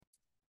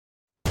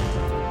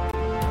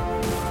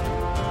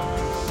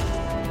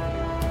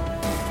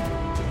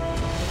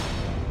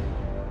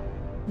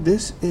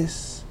This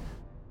is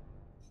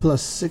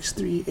plus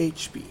 63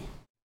 HP.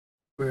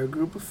 We're a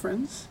group of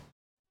friends,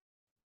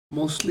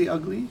 mostly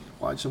ugly,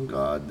 watch some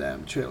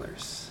goddamn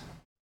trailers.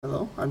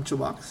 Hello, I'm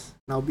Chubox,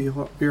 and I'll be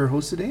your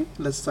host today.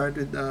 Let's start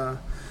with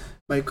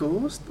my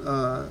co-host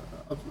from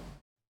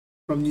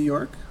New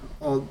York,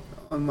 all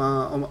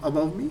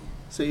above me.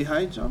 Say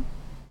hi, John.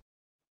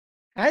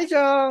 Hi,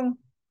 Jong.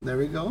 There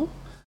we go.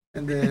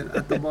 And then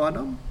at the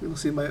bottom, you'll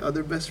see my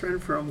other best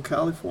friend from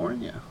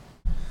California.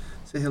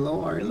 Say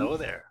hello, Arnie. Hello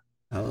there.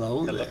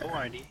 Hello Hello, there.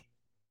 Arnie.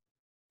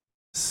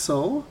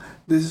 So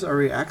this is a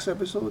reacts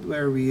episode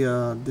where we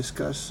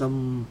discuss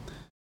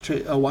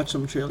watch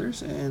some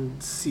trailers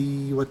and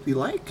see what we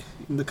like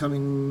in the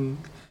coming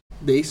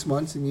days,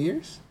 months, and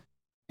years.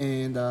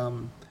 And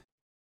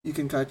you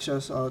can catch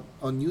us on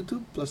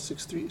YouTube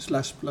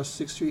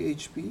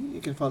 +63/+63HP. You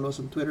can follow us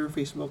on Twitter,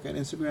 Facebook, and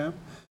Instagram.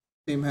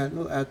 Same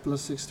handle at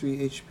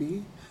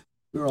 +63HP.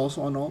 We're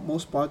also on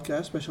most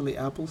podcasts, especially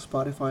Apple,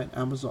 Spotify, and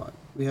Amazon.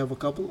 We have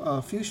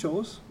a few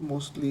shows,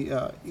 mostly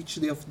each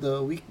day of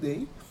the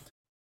weekday.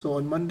 So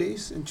on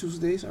Mondays and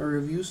Tuesdays, our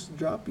reviews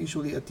drop,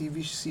 usually a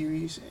TV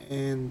series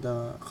and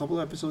a couple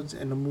episodes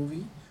and a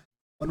movie.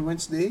 On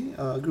Wednesday,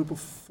 a group of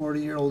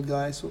 40-year-old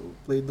guys who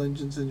play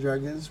Dungeons and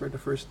Dragons for the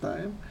first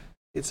time.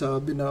 It's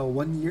been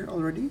 1 year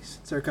already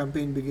since our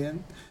campaign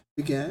began.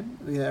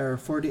 We are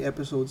 40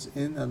 episodes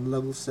in on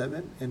level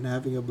 7 and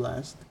having a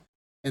blast.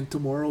 And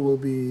tomorrow will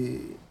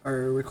be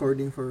our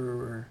recording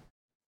for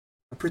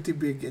a pretty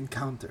big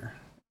encounter.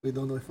 We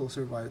don't know if we'll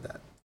survive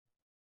that.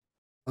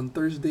 On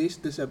Thursdays,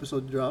 this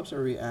episode drops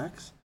or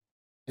reacts.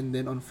 And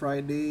then on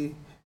Friday,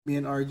 me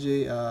and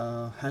RJ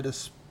had a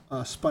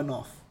spun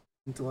off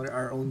into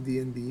our own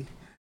D&D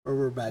where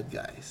we're bad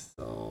guys.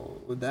 So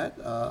with that,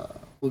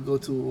 we'll go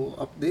to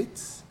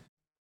updates.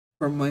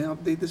 For my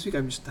update this week,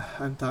 I'm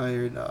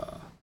tired.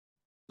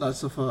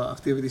 Lots of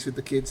activities with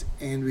the kids,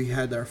 and we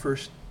had our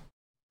first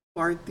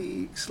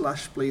party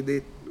slash play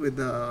date with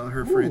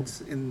her Ooh,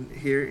 friends in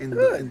here in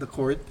good. the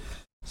court.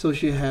 So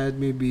she had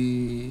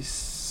maybe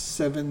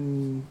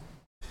seven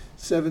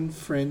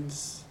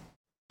friends,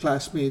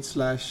 classmates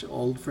slash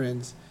old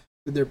friends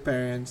with their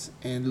parents,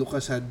 and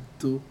Lucas had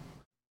two.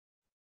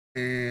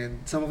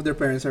 And some of their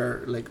parents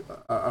are like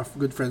are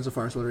good friends of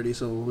ours already,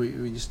 so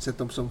we just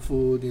set up some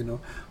food,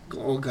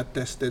 all got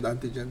tested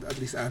antigen, at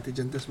least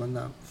antigen test man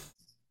now,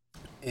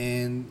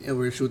 and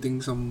we're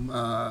shooting some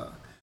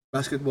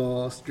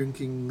basketballs,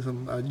 drinking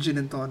some gin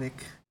and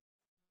tonic,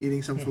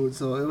 eating some food.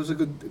 So it was a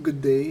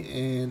good day,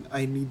 and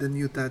I need a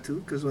new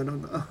tattoo because one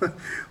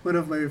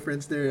of my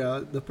friends there,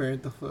 the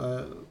parent of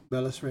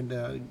Bella's friend,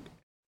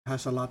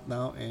 has a lot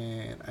now,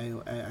 and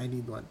I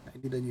need one. I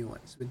need a new one.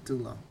 It's been too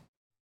long.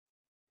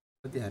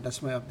 But yeah,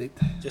 that's my update.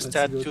 Just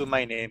Let's go. tattoo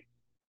my name.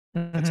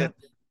 That's Mhm. it.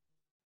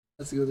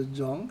 Let's go to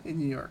Jong in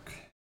New York.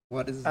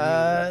 What is the new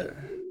Uh,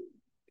 weather?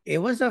 it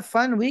was a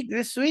fun week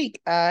this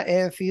week.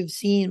 If you've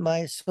seen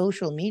my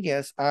social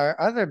medias, our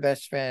other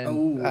best friend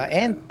Oh yeah.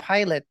 and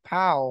pilot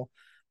Pau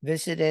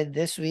visited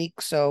this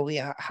week. So we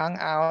hung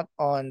out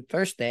on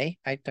Thursday.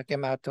 I took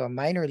him out to a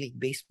minor league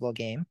baseball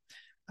game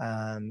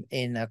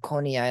in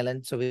Coney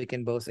Island so we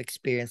can both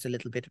experience a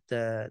little bit of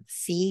the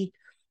sea,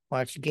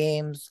 watch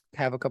games,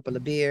 have a couple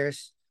of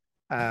beers,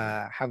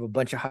 have a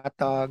bunch of hot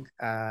dog,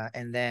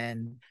 and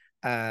then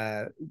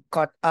uh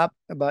caught up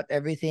about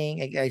everything.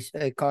 I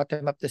caught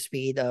him up to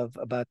speed of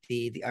about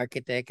the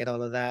architect and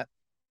all of that.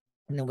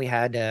 And then we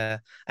had a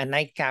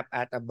nightcap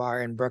at a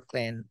bar in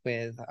Brooklyn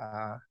with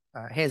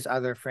his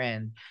other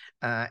friend,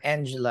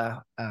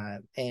 Angela,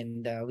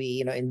 and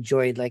we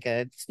enjoyed like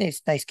a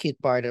nice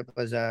cute bar that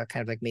was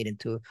kind of like made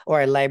into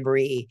or a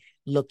library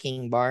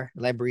looking bar,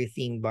 library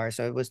themed bar.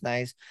 So it was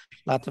nice,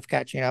 lots of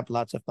catching up,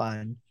 lots of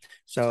fun.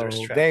 Thirst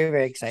So trap.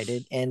 very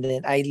excited. And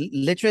then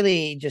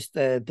literally just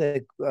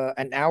the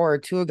an hour or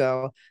two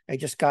ago, I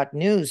just got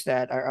news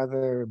that our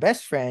other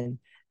best friend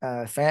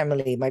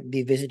family might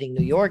be visiting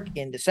New York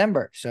in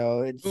December,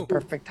 so it's Ooh,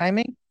 perfect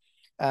timing.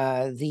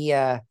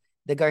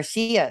 The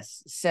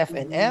Garcias, Seth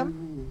and M,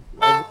 Ooh,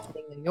 are wow.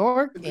 visiting New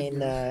York A good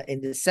guess. in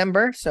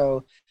December,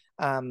 so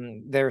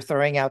they're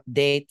throwing out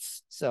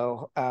dates.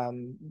 So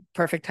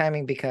perfect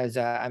timing because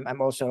I'm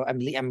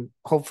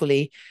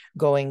hopefully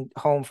going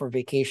home for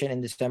vacation in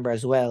December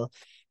as well.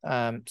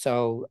 But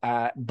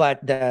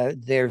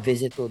their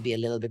visit will be a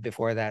little bit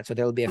before that, so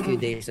there will be a few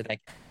days that I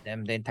can see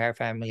them, the entire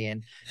family,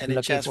 and any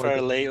looking chance for forward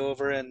a to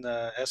layover in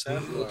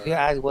SF or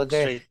yeah, well,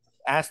 they straight?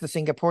 ask the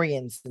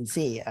Singaporeans and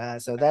see.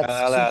 So that's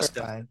I'll super ask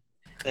them. fun.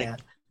 Like, Yeah,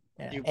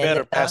 yeah, you and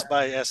better pass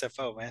by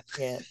SFO, man.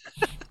 yeah,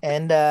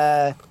 and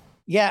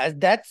yeah,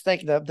 that's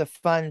like the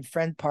fun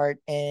friend part.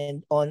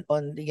 And on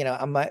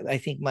I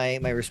think my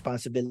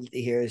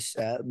responsibility here is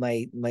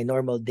my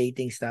normal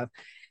dating stuff.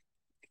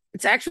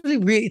 It's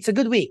actually it's a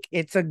good week.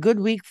 It's a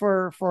good week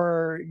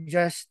for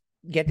just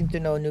getting to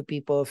know new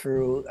people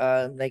through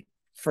like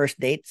first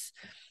dates.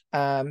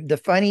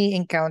 The funny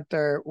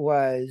encounter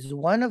was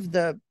one of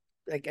the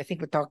like I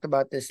think we talked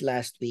about this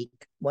last week.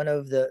 One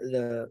of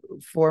the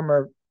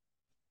former,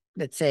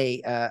 let's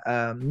say,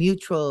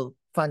 mutual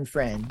fun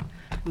friend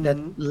that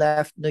Mhm.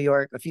 left New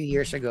York a few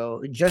years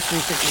ago, just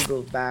recently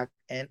moved back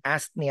and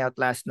asked me out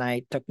last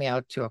night, took me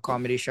out to a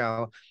comedy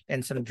show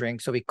and some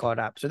drinks. So we caught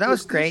up. So that Who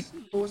was is great.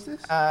 this? Who was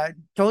this?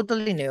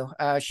 Totally new.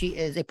 She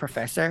is a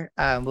professor.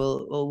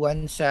 We'll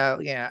once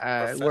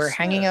we're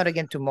hanging out Professor.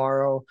 again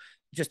tomorrow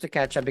just to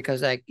catch up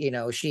because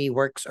she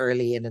works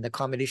early and then the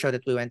comedy show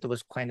that we went to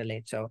was kind of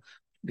late. So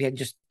we had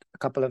just a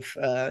couple of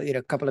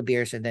couple of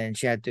beers and then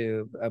she had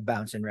to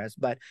bounce and rest.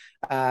 But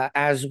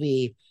as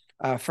we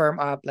firm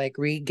up, like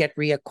get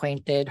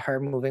reacquainted, her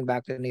moving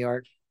back to New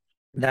York,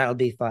 that'll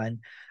be fun.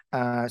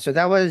 So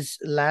that was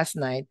last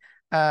night.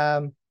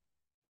 Um,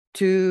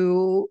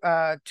 to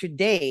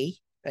today,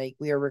 like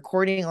we are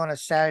recording on a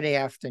Saturday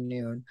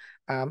afternoon.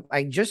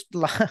 I just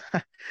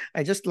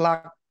I just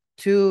locked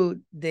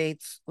two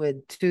dates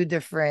with two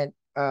different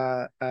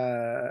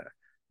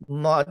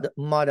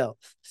models.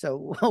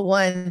 So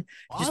one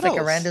just like a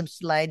Models. random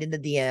slide in the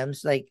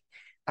DMs, like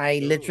I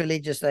Ooh. literally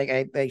just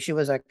like she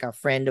was like a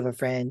friend of a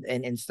friend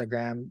in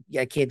Instagram.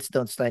 Yeah, kids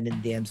don't slide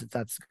in DMs.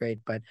 That's great,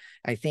 but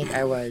I think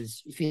I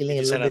was Did feeling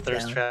a you little send a bit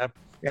thirst down. trap?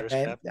 Thirst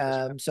Right. trap?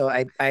 Thirst trap? So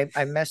I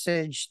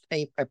messaged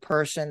a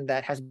person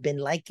that has been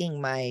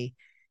liking my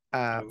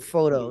Ooh.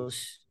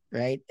 photos,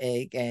 right?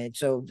 And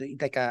so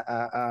like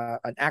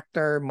an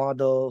actor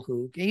model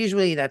who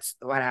usually that's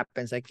what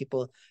happens. Like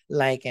people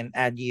like and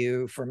add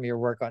you from your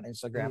work on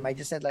Instagram. I Mhm.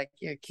 just said like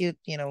you're cute,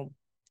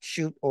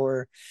 shoot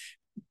or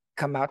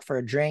come out for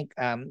a drink.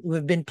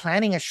 We've been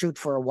planning a shoot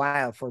for a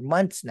while, for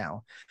months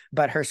now,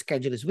 but her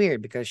schedule is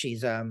weird because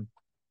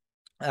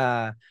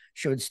uh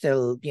she would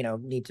still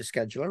need to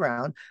schedule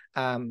around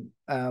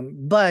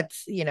but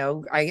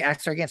I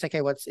asked her again, it's like,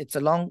 hey, it's a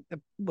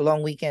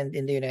long weekend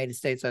in the United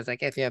States. So I was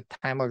like, if you have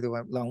time over the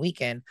long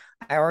weekend,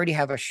 I already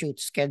have a shoot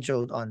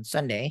scheduled on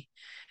Sunday.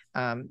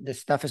 The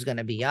stuff is going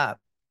to be up,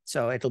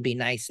 so it'll be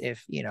nice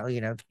if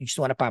if you just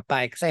want to pop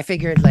by, because I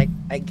figured, like,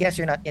 I guess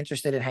you're not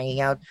interested in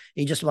hanging out,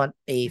 you just want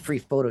a free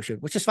photo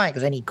shoot, which is fine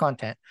because I need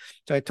content.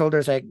 So I told her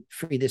it's like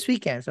free this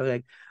weekend. So I was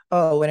like,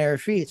 oh, whenever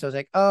free. So I was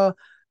like, oh,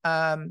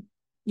 um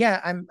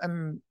yeah,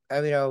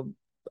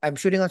 I'm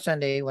shooting on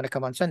Sunday. Want to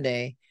come on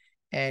Sunday?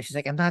 And she's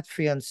like, I'm not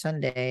free on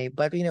Sunday,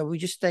 but we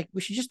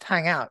should just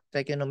hang out.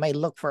 Like, my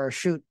look for our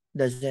shoot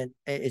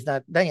is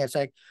not done yet. It's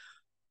like,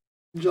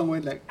 John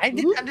went like, I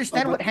didn't "Ooh,"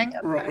 understand what but hang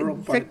up. wrong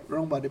It's like, part,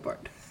 wrong body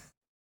part.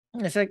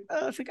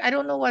 I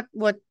don't know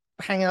what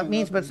hang out Hang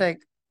means, out but it's with.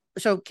 like,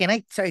 so can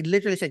I? So I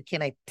literally said,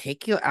 can I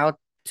take you out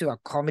to a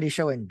comedy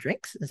show and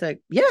drinks? It's like,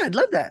 yeah, I'd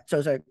love that. So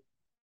it's like,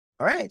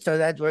 all right, so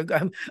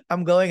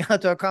I'm going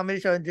out to a comedy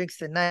show and drinks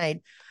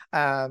tonight.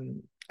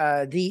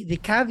 The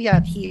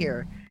caveat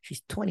here,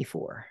 she's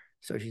 24,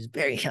 so she's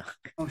very young.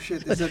 Oh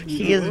shit! So Is that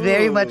she legal? is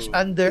very much Ooh.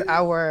 under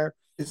our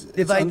It's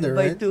divided under,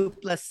 by right? 2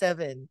 plus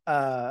 7.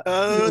 Oh,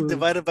 Ooh,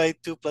 divided by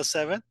 2 plus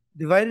 7?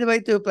 Divided by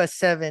 2 plus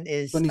 7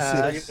 is So you,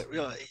 26.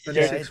 yeah,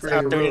 26 it's for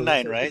our you. rule. 39, So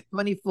she's right?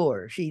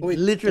 24. She Oh, wait,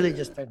 literally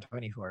just turned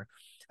 24.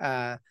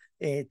 Uh,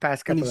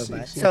 past couple of 26.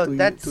 months. Yeah, So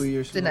 2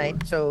 years tonight.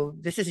 lower. So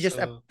this is just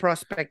a So,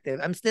 prospective.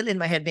 I'm still in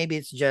my head. Maybe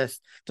it's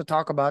just to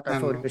talk about our I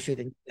don't photo know.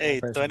 shooting in hey,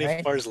 person,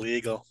 right? 24 is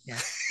legal. Yeah.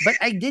 But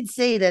I did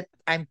say that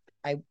I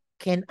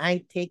can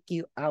I take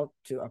you out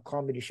to a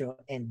comedy show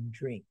and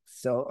drink.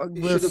 So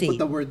You we'll should have put see.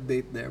 the word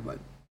date there, but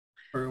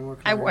for more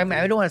I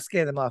clarity. don't want to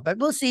scare them off, but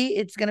we'll see.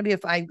 It's gonna be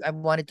if I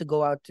wanted to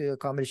go out to a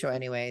comedy show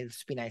anyway.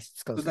 It's be nice.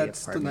 It's So close to the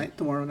that's apartment. tonight,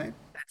 tomorrow night,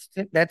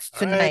 That's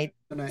All right. tonight,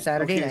 tonight.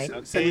 Saturday Okay, night.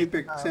 so send me Okay.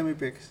 pic, Um, send me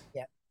pics.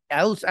 yeah,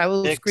 I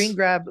will screen Picks.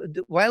 grab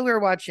while we're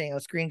watching. I'll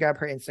screen grab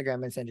her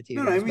Instagram and send it to you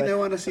No, no, I guys. mean But I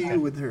want to see uh,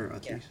 you with her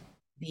at yeah, least.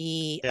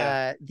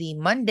 Yeah. the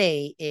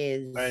Monday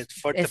All right. is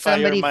Fortify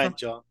your somebody from mind,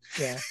 John.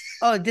 yeah.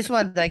 Oh, this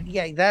one, like,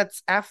 yeah,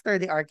 that's after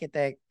the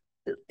architect.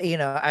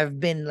 I've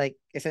been like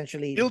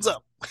essentially Builds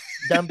up.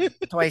 dumped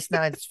twice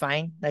now. It's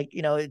fine. Like,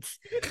 it's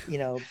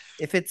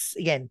if it's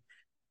again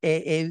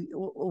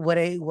what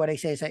I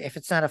say is, like, if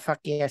it's not a fuck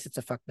yes, it's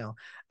a fuck no.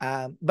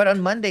 But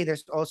on Monday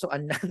there's also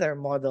another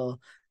model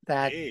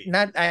that Hey.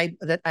 not I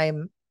that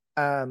I'm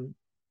um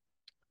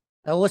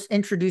that was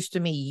introduced to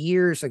me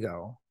years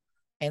ago,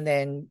 and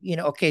then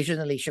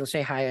occasionally she'll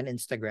say hi on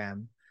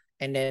Instagram,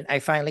 and then I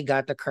finally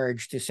got the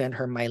courage to send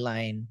her my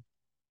line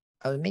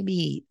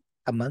maybe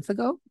a month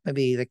ago,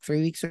 maybe like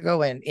 3 weeks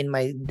ago. And in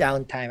my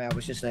downtime, I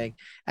was just like,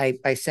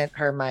 I sent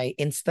her my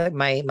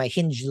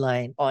Hinge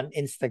line on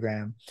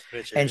Instagram,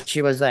 Which and is?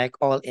 she was like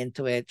all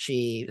into it.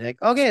 She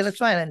like, okay, that's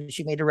fine, and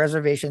she made a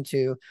reservation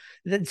too.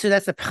 So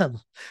that's the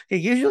problem.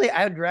 Usually,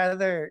 I would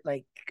rather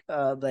like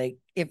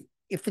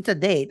if it's a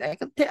date,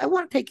 I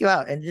want to take you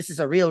out, and this is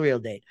a real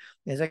date.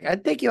 It's like,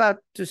 I'd take you out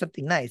to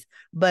something nice,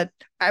 but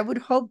I would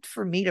hope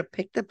for me to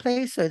pick the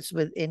place so it's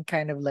within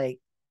kind of like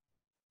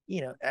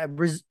a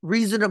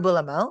reasonable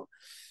amount,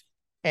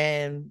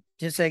 and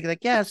just like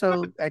yeah.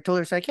 So I told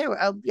her, it's like, hey,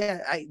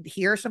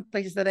 here are some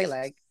places that I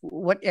like.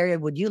 What area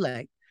would you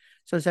like?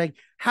 So it's like,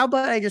 how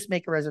about I just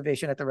make a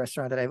reservation at the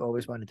restaurant that I've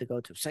always wanted to go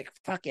to? It's like,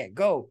 fuck yeah,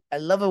 go. I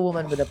love a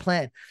woman with a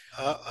plan.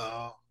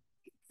 Uh-oh.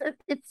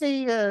 It's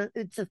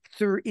a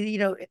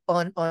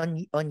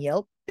on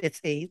Yelp, it's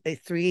a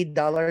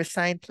 $3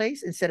 sign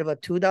place instead of a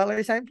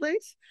 $2 sign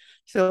place.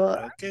 So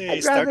Okay,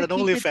 I'd start rather an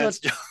keep it to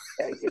OnlyFans,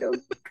 Joe. you know,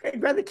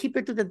 I'd rather keep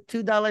it to the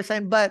 $2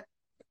 sign, but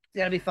it's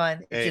gonna be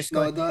fun. It's Hey, just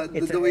No, going.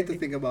 It's the way to a,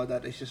 think about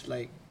that is just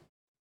like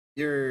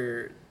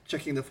you're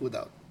checking the food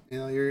out. You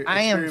know, you're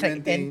I am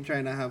experimenting, and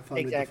trying to have fun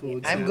with the exactly.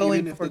 food. I'm So even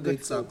going if for the good date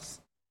food. sucks,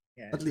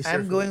 Yeah, at least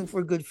you're I'm going fun.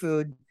 for good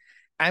food.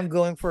 I'm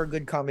going for a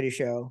good comedy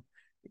show.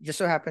 It just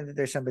so happens that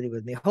there's somebody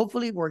with me.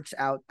 Hopefully, it works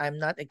out. I'm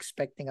not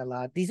expecting a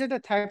lot. These are the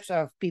types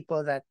of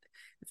people that,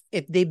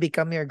 if they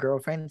become your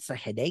girlfriend, it's a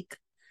headache.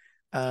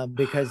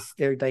 Because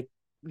they're like,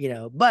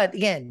 But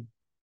again,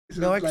 Is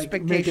no it like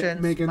expectations.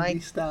 Megan My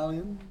Thee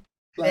Stallion?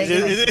 Is Flying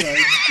Megan it- is, is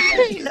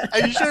Asgard? it-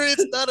 Are you sure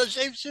it's not a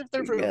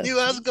shapeshifter from yeah. New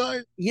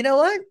Asgard? You know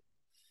what?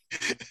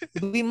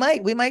 We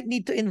might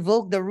need to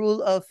invoke the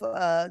rule of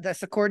the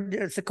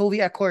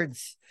Sokovia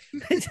Accords.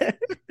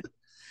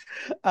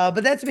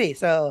 But that's me.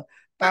 So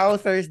Pow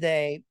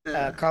Thursday,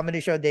 Yeah. comedy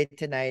show date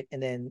tonight,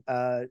 and then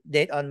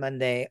date on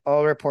Monday.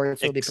 All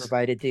reports will be Ex-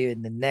 provided to you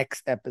in the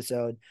next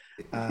episode.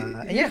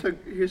 And yeah,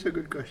 Here's a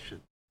good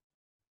question.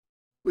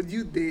 Would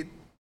you date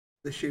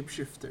the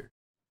shapeshifter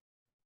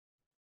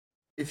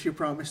if you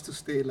promise to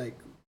stay like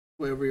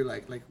whoever you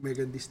like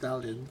Megan Thee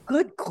Stallion,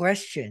 good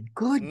question.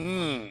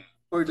 Mm.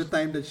 or the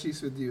time that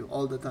she's with you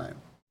all the time?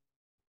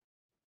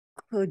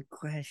 Good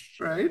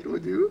question. Right?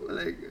 Would you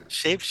like?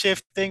 Shape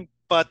shifting,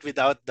 but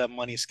without the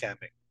money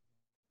scamming.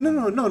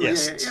 No.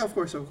 Yes. Yeah. Of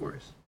course.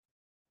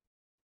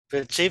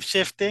 But shape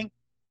shifting,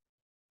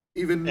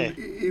 Even eh,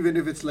 even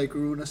if it's like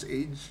Runa's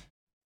age.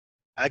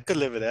 I could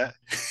live with that.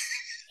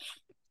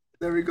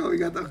 There we go. We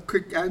got a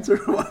quick answer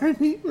from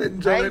Arnie when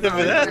Joe I and Live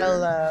with I that.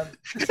 will. are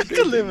I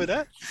could live with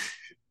dating.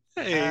 that.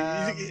 Hey,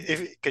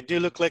 Um, could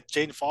you look like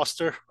Jane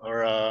Foster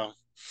or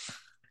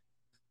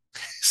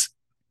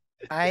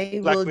I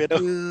Black will Widow?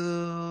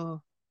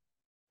 do.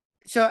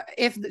 So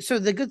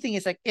the good thing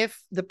is, like, if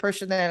the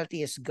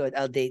personality is good,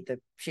 I'll date the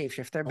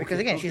shapeshifter because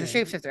Okay, again, she's a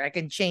okay. shapeshifter. I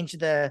can change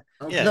the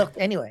Okay. Yeah. look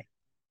anyway,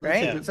 That's a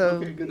right? Yeah. good So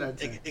okay, good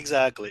answer.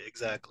 Exactly.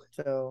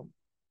 so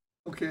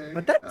Okay.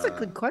 but that's a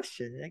good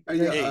question. Are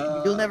you Hey.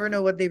 You'll never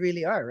know what they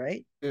really are,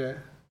 right? yeah.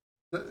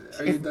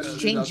 Are you If done what's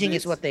with changing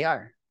is updates? what they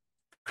are.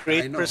 I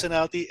Great know.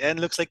 personality and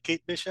looks like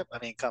Kate Bishop. I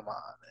mean, come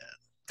on,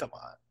 man.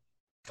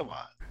 Come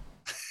on.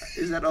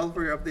 Is that all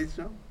for your updates,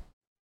 Joe?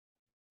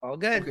 All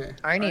good. Okay.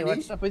 Arnie, Arnie?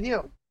 what's up with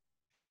you?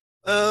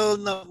 Well,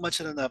 not much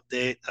of an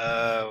update.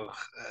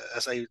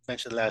 As I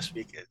mentioned last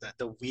week,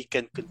 the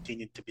weekend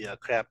continued to be a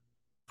crap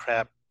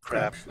Crap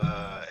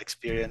show.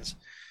 experience.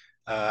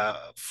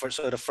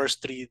 So the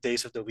first 3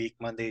 days of the week,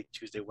 Monday,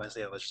 Tuesday,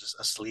 Wednesday, I was just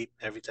asleep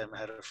every time I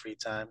had a free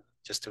time,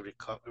 just to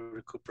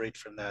recuperate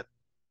from that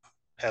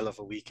hell of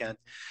a weekend.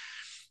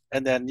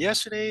 And then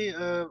yesterday,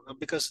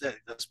 because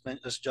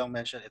as John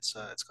mentioned, it's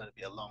going to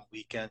be a long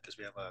weekend because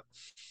we have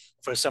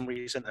for some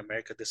reason,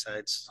 America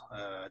decided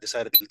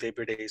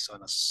Labor Day is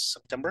on a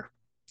September,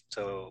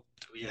 so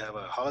we have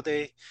a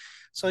holiday.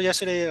 So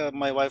yesterday,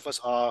 my wife was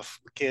off,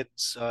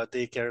 kids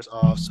daycare is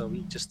off, so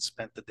we just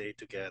spent the day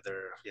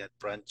together. We had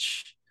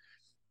brunch.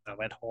 I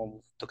went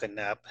home, took a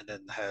nap, and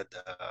then had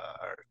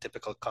our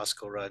typical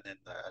Costco run and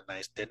a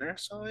nice dinner.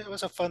 So it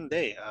was a fun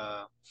day.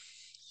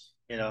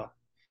 You know,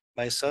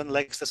 my son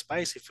likes the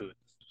spicy food,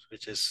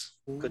 which is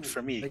good Ooh,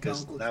 for me like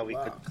because Uncle now we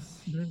could,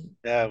 Box.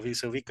 yeah,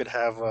 we could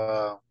have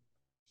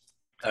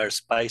our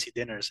spicy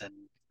dinners and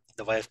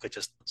the wife could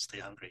just stay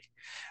hungry.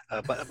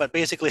 But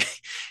basically,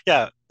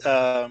 yeah.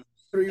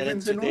 Three And then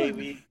wins in today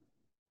one.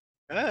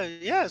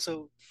 yeah.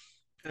 So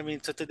I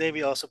mean, so today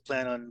we also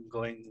plan on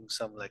going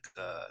some like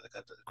a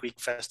Greek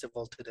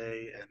festival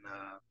today, and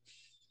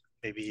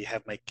maybe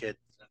have my kid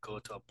go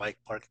to a bike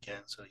park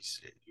again. So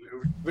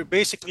we're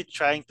basically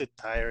trying to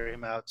tire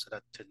him out so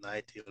that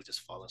tonight he'll just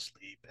fall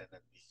asleep, and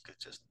then we could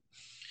just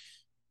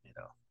you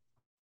know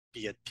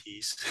be at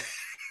peace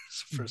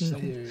for I some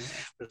hear you.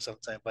 for some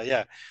time. But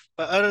yeah,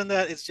 but other than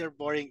that, it's your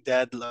boring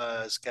dad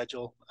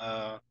schedule.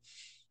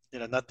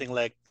 Nothing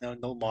like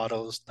no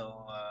models,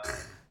 no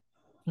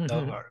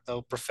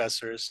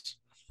professors.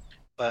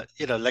 But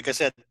like I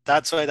said,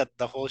 that's why that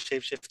the whole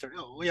shapeshifter.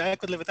 Oh yeah, I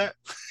could live with that.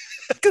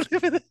 I could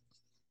live with it.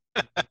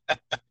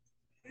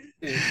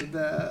 Okay, so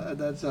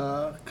that's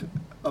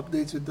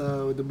updates with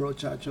the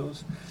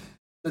brochachos.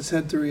 Let's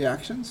head to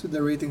reactions with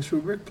the ratings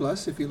rubric.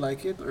 Plus, if you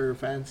like it or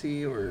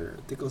fancy or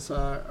tickles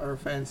our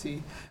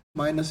fancy.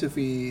 Minus if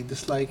we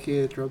dislike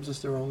it, rubs us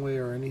the wrong way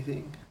or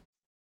anything.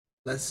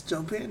 Let's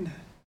jump in.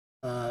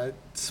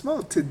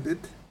 Small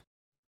tidbit.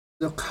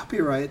 The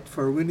copyright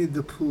for Winnie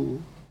the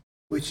Pooh,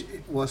 which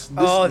was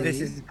Disney, Oh,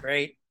 this is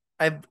great.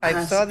 I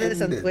has saw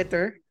this on ended.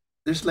 Twitter.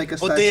 There's like a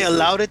Oh, they statute.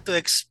 allowed it to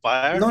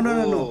expire. No.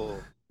 Oh,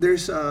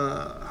 There's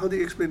how do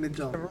you explain it, The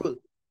John? rule.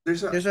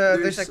 There's There's a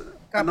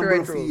a number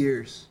copyright of rule.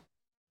 years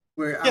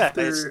where yeah, it's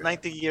after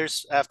 90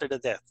 years after the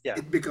death. Yeah,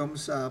 it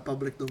becomes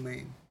public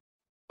domain.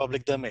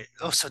 public domain.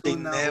 Oh, so So they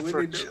now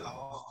never. Winnie the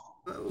Oh.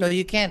 No,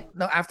 you can't.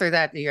 No, after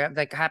that, you have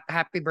like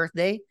happy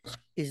birthday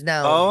is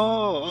now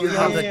Oh, You yeah,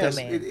 have public yeah, yes,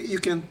 yeah. domain.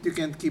 you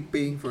can't keep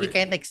paying for You it.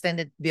 can't extend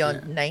it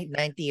beyond Yeah.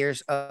 90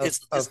 years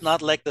It's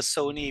not like the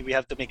Sony. We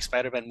have to make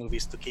Spider-Man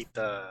movies to keep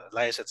the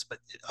license. But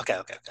okay,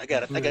 okay, I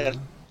get it. I get Yeah.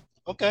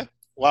 it. Okay.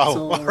 Wow.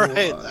 So All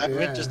right. I'm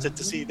yeah. interested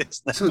to see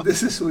this So now.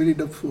 this is Winnie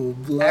the Pooh.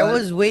 Blood. I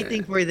was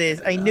waiting for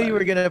this. I knew you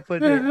were gonna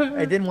put it.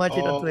 I didn't watch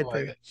it on Oh my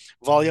Twitter. god.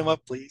 Volume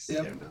up, please.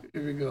 Yep. There we go.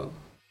 Here we go.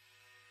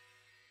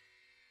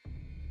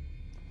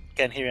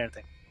 Can't hear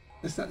anything.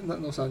 It's not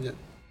no sound yet.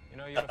 You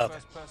know, you're the Okay.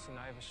 first person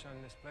I ever shown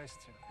this place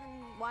to.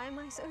 And why am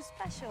I so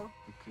special?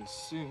 Because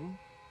soon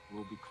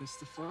we'll be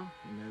Christopher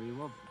and Mary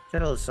Robin. It's a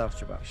little soft,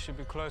 Chabal. We should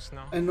be close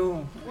now. I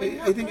know. We're I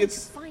not think going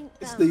it's to find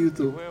it's them. the We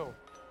YouTube. will.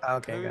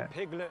 Okay, Lou, got it.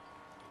 Piglet,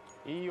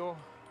 Eeyore,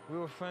 we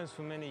were friends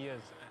for many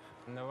years,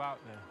 and they're out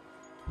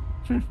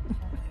there.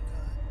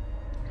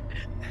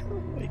 Oh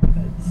my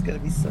god, this is gonna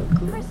be so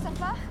cool.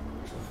 Christopher,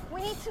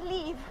 we need to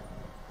leave.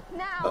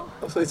 Now.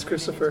 Oh, so it's We need to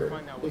Christopher.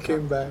 find out He what's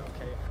came back.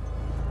 happening,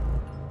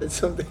 okay? It's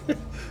something.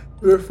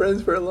 We were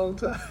friends for a long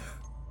time.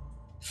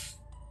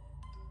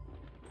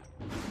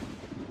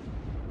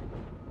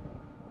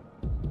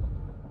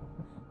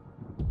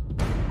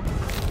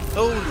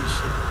 Holy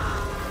shit.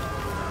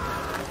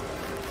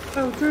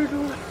 Oh,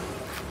 turtle.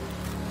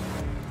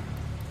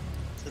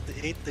 So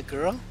they ate the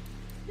girl?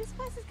 This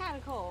place is kind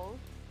of cold.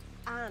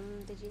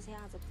 Did you say it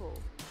has a pool?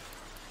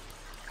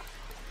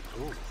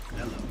 Oh,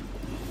 hello.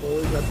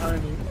 Oh, we got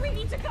tiny. We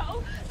need to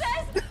go.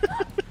 There's.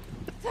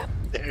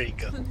 There you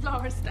go.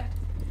 Laura's dead.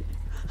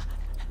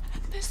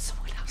 There's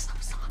someone else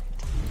outside.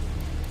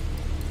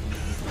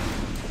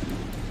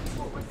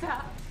 What was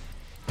that?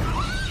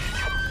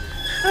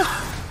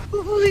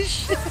 Holy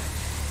shit.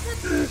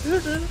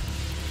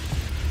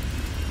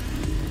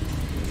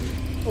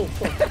 Oh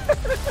fuck.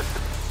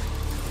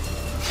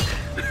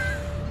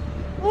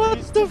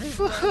 What the Please,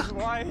 fuck?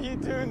 why are you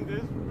doing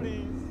this,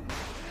 please?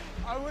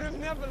 I would have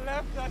never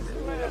left, I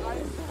swear, I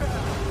swear.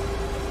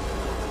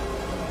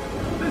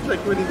 It's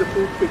like Winnie the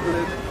Pooh,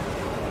 Piglet.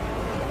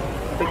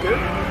 Piglet?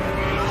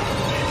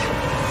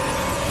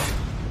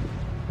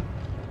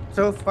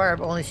 So far,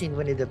 I've only seen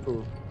Winnie the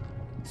Pooh,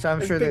 so I'm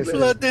And sure there's.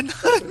 Piglet. Blood and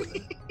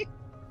honey.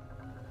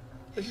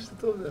 It's just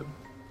the two of them.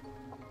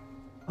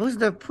 Who's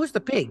the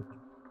pig?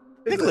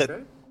 Piglet.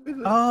 Right?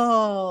 Piglet.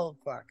 Oh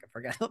fuck! I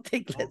forgot about Oh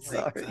Piglet. my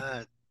Sorry.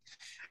 god.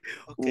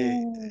 Okay.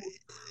 Ooh.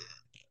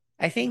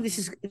 I think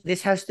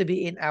this has to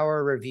be in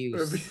our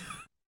reviews.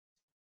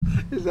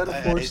 Is that a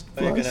I'm forced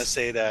gonna plus?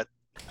 say that.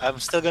 I'm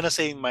still gonna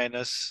say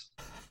minus.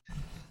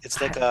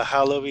 It's like a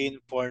Halloween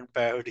porn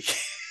parody.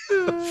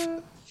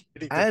 Winnie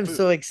the I'm Pooh.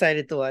 so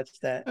excited to watch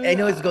that. I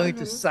know it's going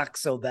to suck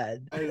so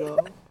bad. I know.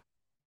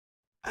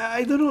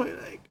 I don't know.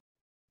 Like,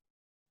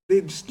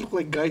 they just look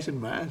like guys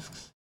in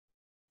masks.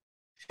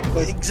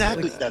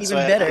 Exactly. like, That's even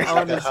why better. It's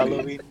like a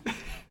Halloween.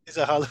 It's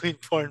a Halloween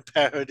porn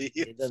parody.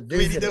 The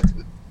Winnie Visitor.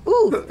 the Pooh.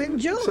 Ooh, Finn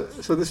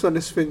Jones. So this one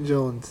is Finn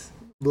Jones,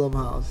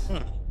 Blumhouse.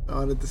 I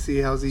wanted to see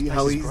how is he's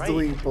great.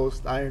 doing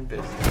post Iron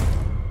Fist.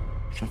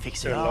 We can fix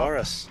it Sir up.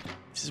 Loris.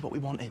 This is what we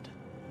wanted.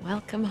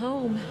 Welcome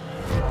home.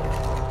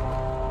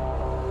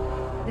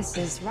 This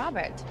is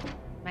Robert,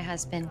 my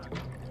husband.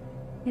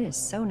 It is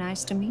so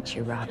nice to meet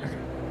you, Robert.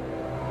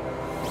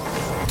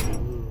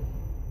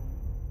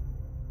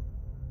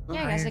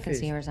 Yeah, I guess I can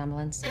see a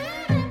resemblance.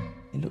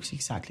 It looks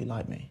exactly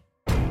like me.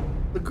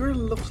 The girl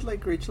looks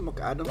like Rachel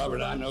McAdams.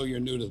 Robert, I know you're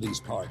new to these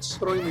parts,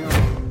 Throwing me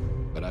off.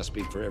 but I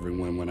speak for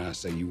everyone when I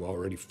say you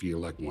already feel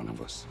like one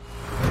of us.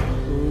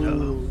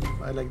 Ooh,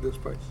 I like those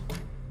parts.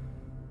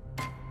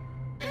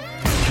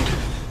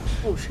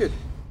 Oh shit.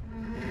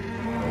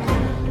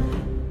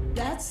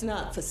 That's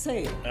not for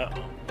sale.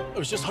 I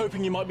was just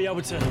hoping you might be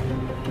able to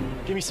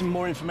give me some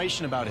more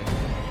information about it.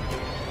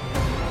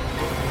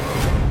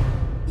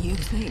 You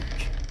think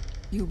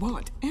you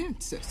want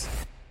answers?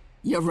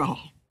 You're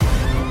wrong.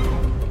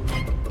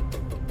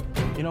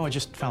 You know, I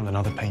just found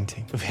another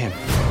painting of him.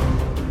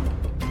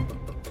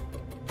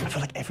 I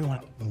feel like everyone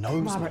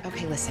knows me. Robert,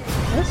 okay, listen.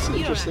 That's You don't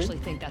interesting. actually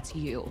think that's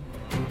you.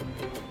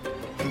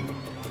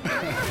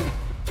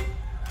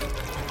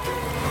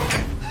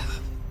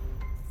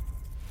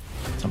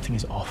 Something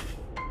is off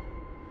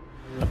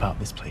about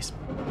this place.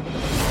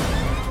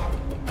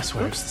 I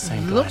swear it's the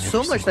same guy. Looks in so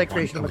every much single like one.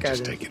 Rachel I would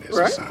just McAdams. take it as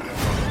Right? a sign.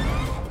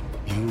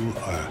 You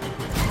are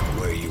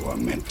where you are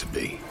meant to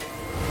be.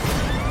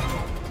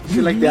 Is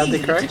she like the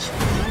Antichrist?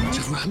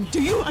 Jerome,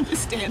 do you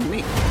understand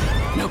me?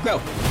 Now go.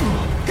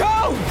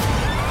 Go!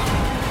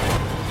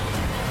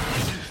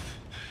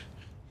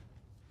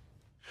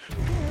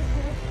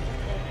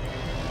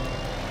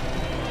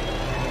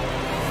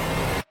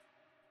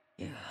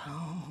 You're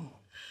home.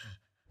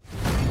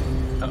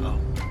 Uh-oh.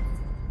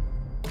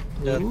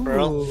 That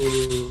Pearl.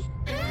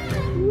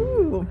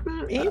 Ooh,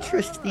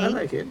 interesting. I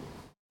like it.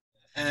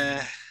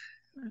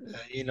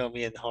 You know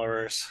me in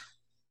horrors.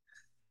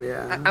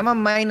 Yeah. I'm a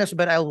minus,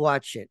 but I'll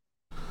watch it.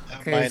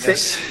 Okay,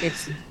 Minus.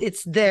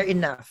 it's there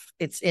enough.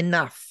 It's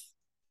enough.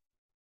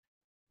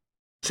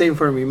 Same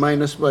for me.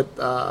 Minus, but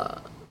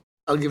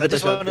I'll give I it a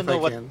just shot want to if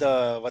know I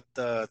can. what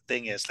the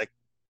thing is. Like,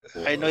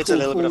 I know it's a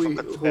little bit of a Who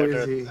is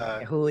Confederate.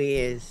 he? Who he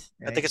is.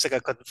 I think it's like a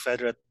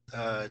Confederate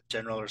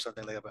general or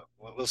something like that. But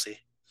we'll see.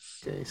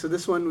 Okay, so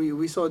this one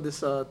we saw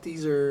this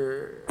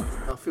teaser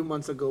a few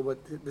months ago, but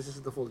this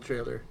is the full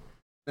trailer.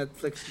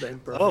 Netflix The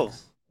Imperfects, Oh.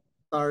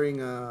 starring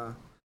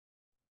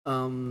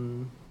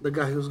the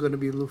guy who's gonna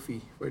be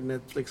Luffy for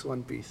Netflix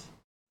One Piece.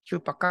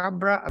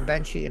 Chupacabra, a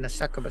banshee, and a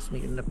succubus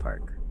meet in the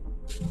park.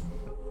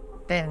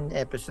 10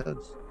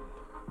 episodes.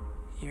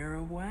 You're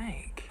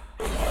awake.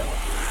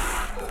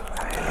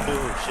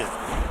 Oh shit!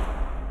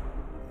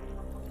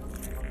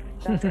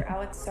 Dr.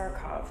 Alex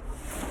Sarkov.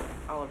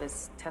 All of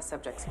his test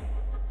subjects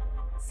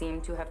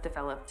seem to have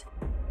developed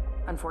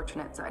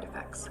unfortunate side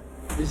effects.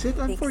 Is it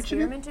He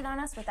unfortunate? experimented on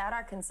us without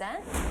our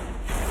consent?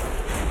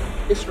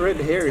 His red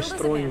hair is Tilda's a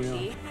throwing me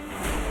banshee.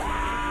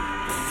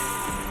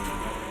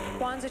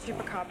 Juan's a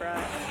chupacabra.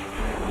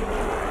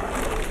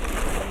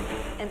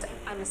 And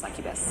I'm a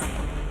succubus.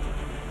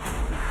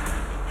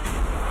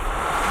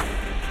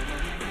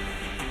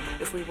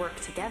 If we work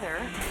together,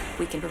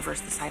 we can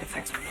reverse the side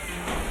effects.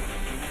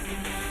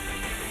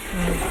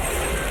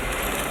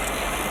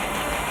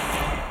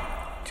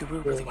 Do we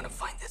really want to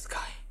find this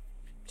guy?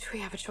 Do we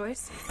have a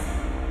choice?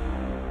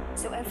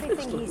 So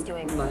everything he's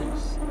doing,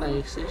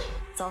 Nice-ish.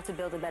 it's all to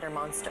build a better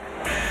monster.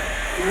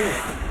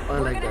 I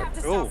like that. have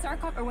to Oh. stop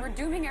Sarkov, or we're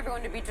dooming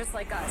everyone to be just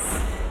like us.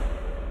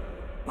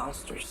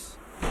 Monsters.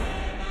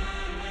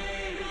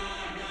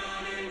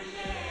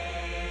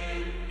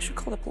 We should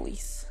call the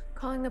police.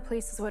 Calling the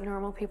police is what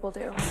normal people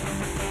do.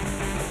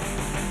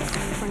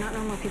 We're not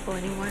normal people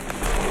anymore.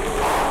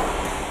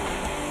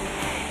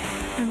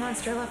 A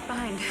monster left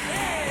behind.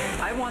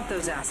 I want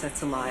those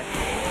assets alive.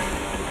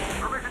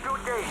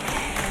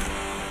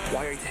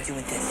 Why are you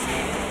doing this?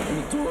 I'm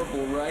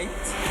adorable, right?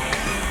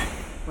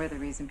 We're the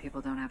reason people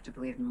don't have to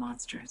believe in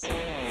monsters.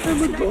 I'm Show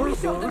them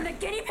adorable. the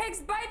guinea pigs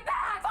bite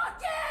back!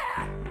 Fuck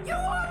yeah! You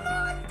are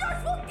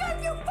monsters! We'll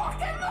get you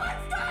fucking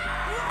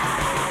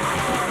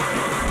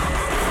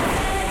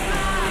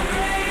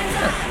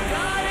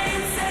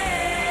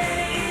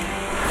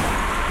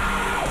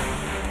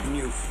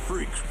You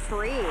freaks.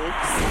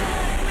 Freaks.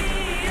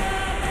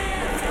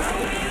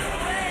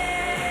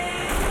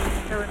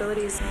 Their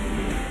abilities,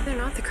 they're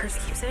not the curse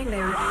keep saying they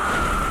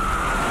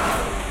are.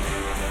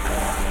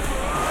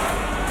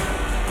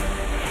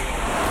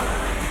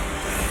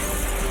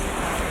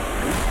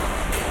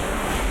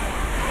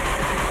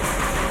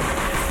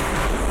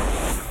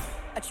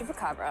 A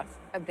chupacabra,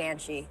 a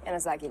banshee, and a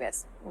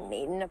succubus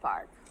meet in a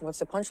park. What's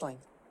the punchline?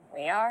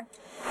 We are.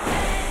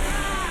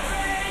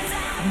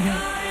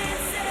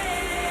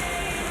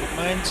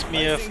 Reminds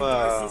me of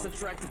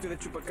attracted to the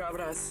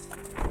chupacabras.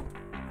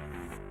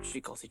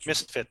 She calls it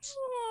Misfits.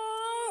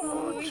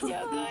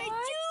 I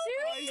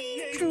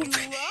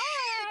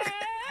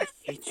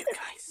hate you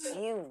guys.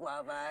 You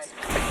love us.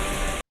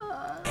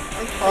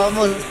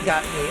 Almost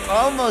got me.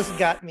 Almost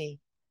got me.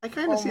 I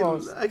kind of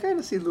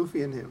see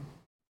Luffy in him.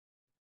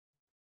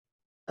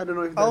 I don't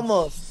know if that's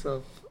Almost.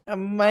 so. A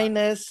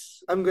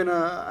minus. I'm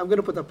gonna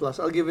put a plus.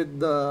 I'll give it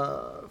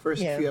the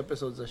first Yeah. few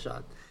episodes a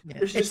shot. Yeah.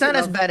 There's It's just not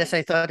as enough- bad as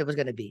I thought it was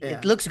going to be. Yeah.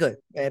 It looks good,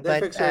 but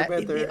effects are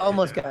it better.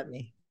 almost got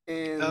me.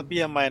 And I'll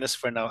be a minus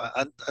for now.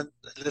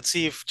 Let's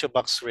see if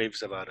Chubax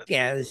raves about it.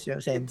 Yeah, it's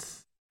the same.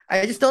 it's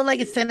I just don't like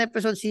its 10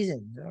 episode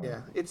season. So.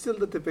 yeah, it's still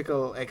the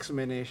typical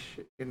X-Men-ish,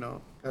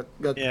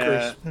 got Yeah.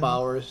 cursed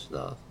powers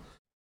stuff.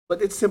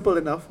 But it's simple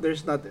enough.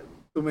 There's not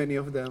too many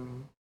of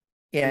them.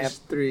 Yeah, There's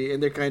 3,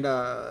 and they're kind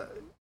of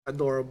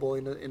adorable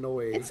in a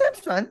way. it sounds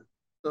fun.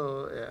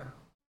 So yeah.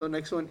 So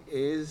next one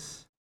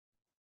is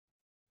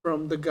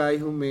from the guy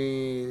who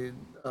made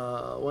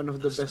one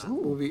of the best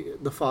movie,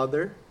 The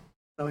Father.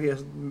 Now he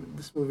has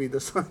this movie, The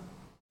Son.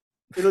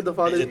 You know, The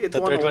Father. Is it It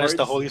the won third one is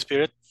the awards. Holy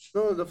Spirit.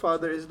 No, The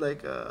Father is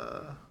like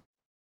I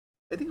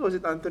think was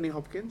it Anthony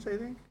Hopkins? I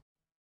think.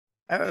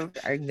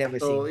 I've never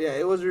So seen. yeah,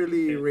 it was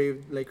really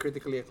raved, like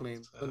critically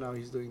acclaimed. So now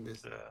he's doing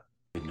this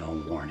With no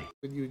warning.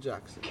 with Hugh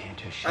Jackson. Can't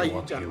just Ah, show Hugh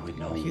up here Jackman. with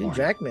no Hugh warning.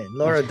 Jackman,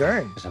 Laura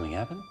Dern. Did something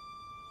happen?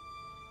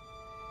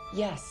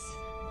 Yes.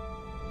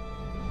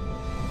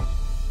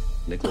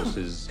 Nicholas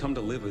has come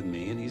to live with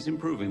me, and he's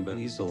improving, but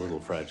he's a little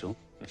fragile.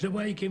 Is that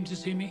why you came to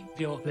see me?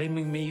 You're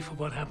blaming me for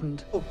what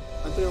happened? Oh,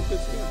 Anthony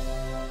Hopkins.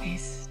 Yeah.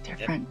 He's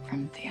different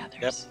from the Yep.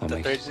 others. That The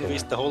makes third sense. movie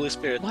is the Holy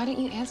Spirit. Why don't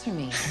you answer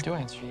me? I do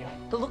answer you.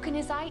 The look in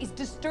his eye is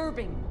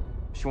disturbing.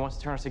 She wants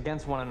to turn us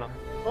against one another.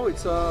 Oh,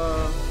 it's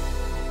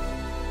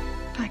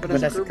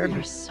Vanessa Kirby.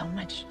 There's so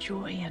much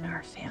joy in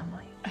our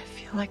family. I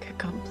feel like a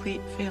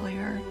complete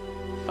failure.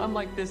 If I'm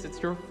like this,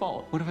 it's your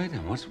fault. What have I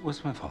done?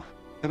 What's my fault?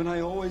 Haven't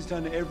I always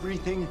done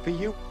everything for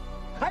you?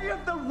 I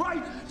have the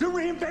right to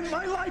reinvent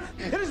my life.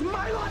 It is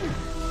my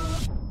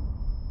life.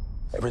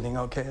 Everything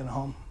okay at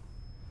home?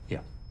 Yeah.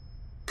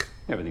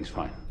 Everything's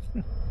fine.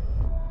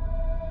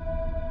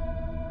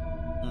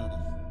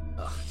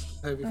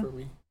 heavy for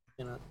me.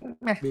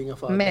 Meh. Being a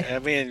father. Meh. I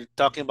mean,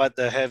 talking about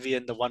the heavy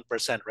and the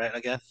 1%, right?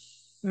 Again.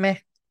 Meh.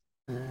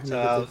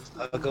 So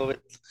I'll go with.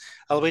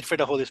 I'll wait for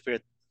the Holy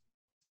Spirit.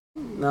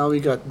 Now we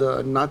got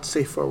the Not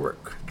Safe for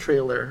Work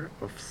trailer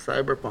of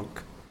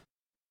Cyberpunk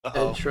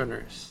Uh-oh. Edge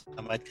Runners.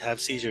 I might have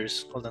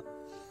seizures. Hold on.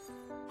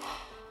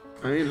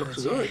 I mean, it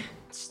looks good.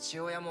 父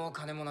親も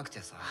金もなく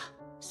てさ。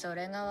そ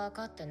れが分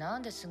かってな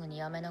んですぐに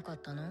辞めなかっ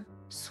たの？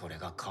それ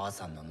が母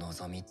さんの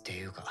望みって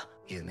いうか、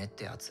夢っ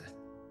てやつ。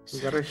 You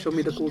gotta show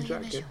me the cool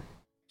jacket.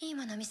 いい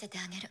もの見せて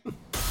あげる。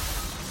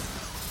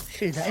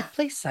 Should I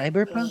play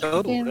Cyberpunk Oh,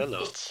 again? hello.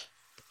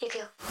 行く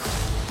よ。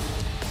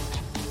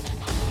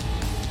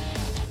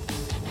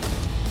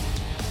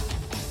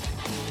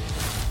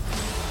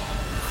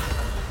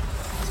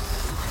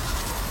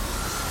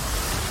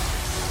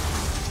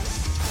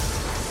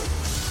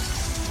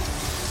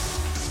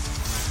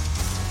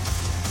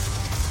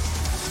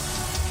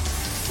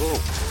 Whoa.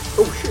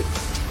 Oh shit.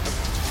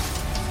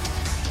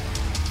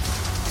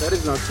 That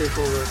is not safe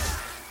for work.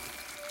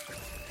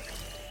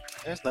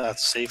 That's not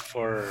safe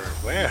for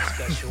where?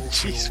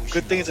 Jeez,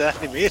 good thing it's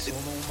animated.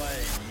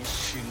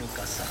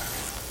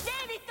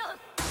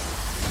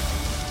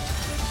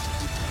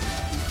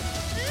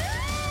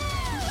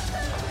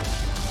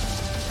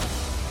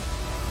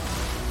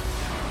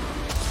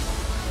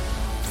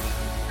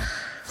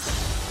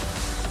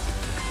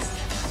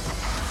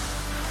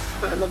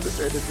 I love this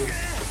editing.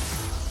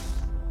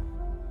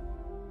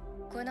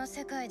 この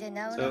世界で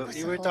なお So 残す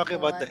you were 方 talking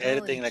法は about the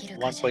どう生 editing, き like る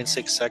かじゃない。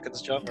 1.6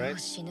 seconds jump, 今 right?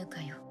 死ぬ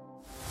かよ。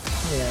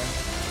 Yeah.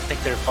 I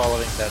think they're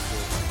following that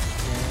rule.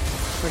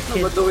 For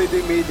No, but kids. the way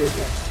they made it,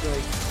 it's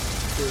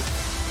like good.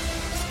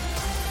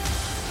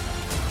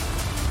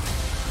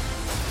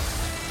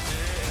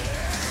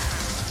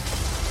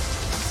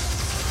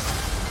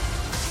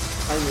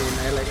 I mean,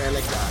 I like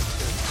the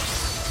action.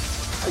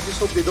 I just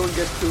hope they don't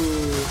get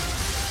too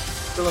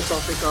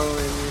philosophical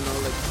and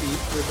like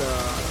deep with the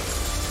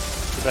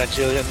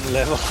Evangelion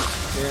level.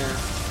 yeah.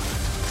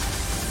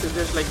 Because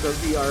there's like the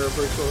VR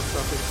virtual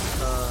stuff.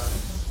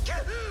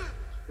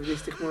 If they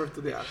stick more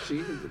to the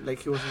action, like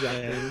he was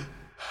jamming.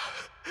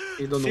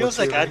 You don't know Feels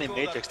what like you're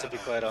Animatrix, to be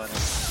quite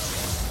honest.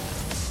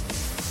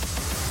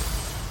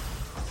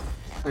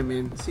 I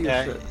mean, see,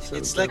 Yeah,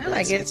 it's like I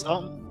like it. it's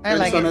on. I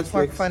like on it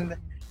for Netflix. fun.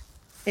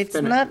 It's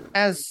Finish. not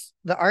as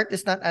the art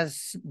is not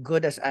as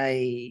good as the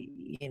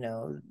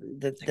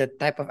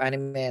type of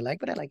anime I like,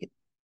 but I like it.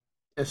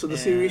 Yeah, so the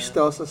series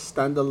tells a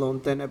standalone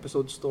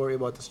 10-episode story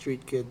about a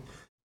street kid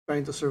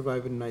trying to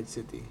survive in Night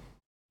City.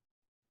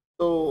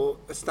 So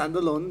a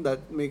standalone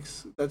that's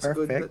good.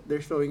 Perfect. That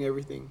they're showing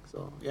everything.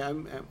 So yeah,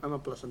 I'm a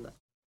plus on that.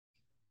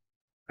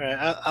 Alright,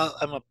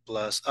 I'm a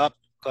plus.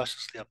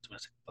 Cautiously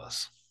optimistic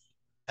plus.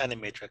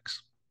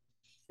 Animatrix.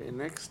 Okay,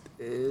 next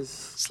is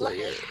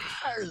Slayer.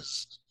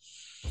 Slayers.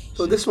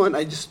 So this one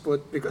I just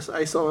put because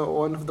I saw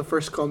one of the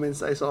first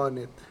comments I saw on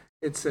it.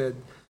 It said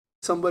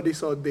somebody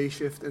saw Day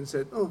Shift and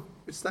said, "Oh,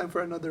 it's time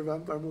for another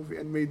vampire movie,"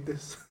 and made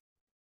this.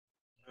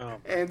 Oh.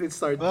 And it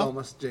starred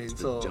Thomas Jane.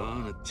 So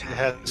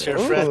That's your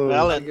friend Ooh.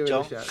 I'll Alan, give it a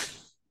John. shot.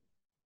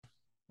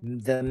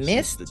 The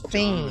Mist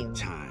theme.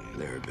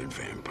 There have been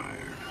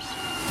vampires.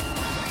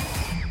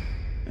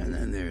 And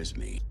then there's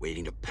me,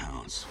 waiting to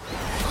pounce.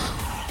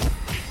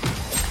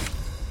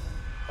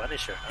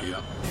 Punisher. Huh?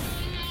 Yep.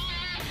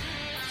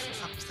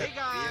 Hey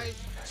guys,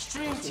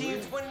 Stream Team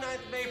 29th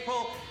of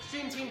April,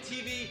 Stream Team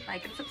TV.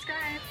 Like and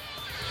subscribe.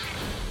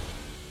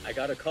 I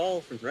got a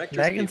call from director's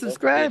Like and people.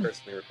 subscribe. They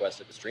personally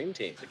requested the Stream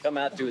Team to come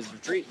out to his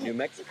retreat in New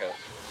Mexico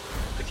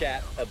to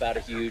chat about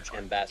a huge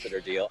ambassador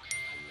deal.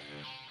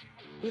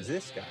 Who's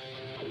this guy?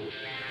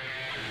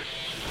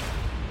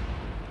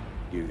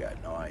 You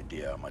got no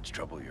idea how much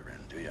trouble you're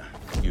in, do you?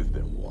 You've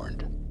been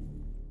warned.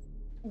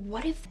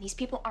 What if these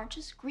people aren't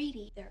just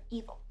greedy, they're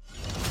evil?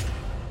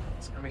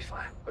 It's gonna be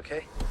fine,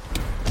 okay?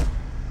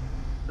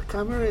 The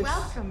camera is.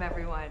 Welcome,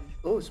 everyone.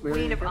 Oh, it's Mary.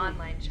 Queen of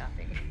online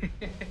shopping.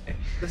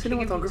 The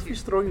cinematography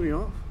is throwing me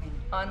off.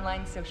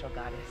 Online social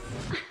goddess.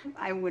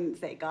 I wouldn't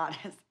say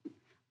goddess.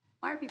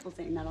 Why are people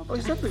saying that all the Oh, time?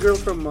 is that the girl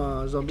from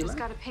Just Zombieland?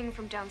 got a ping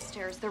from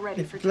downstairs. They're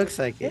ready for It looks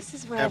like it. This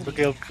is where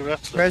Abigail Breslin.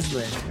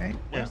 Breslin, right?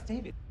 Yeah.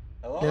 David.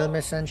 Little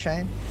Miss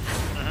Sunshine.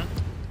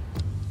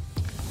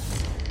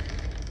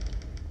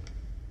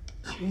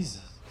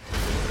 Jesus.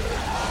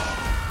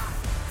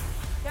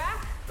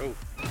 Jack? Oh.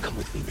 Come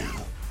with me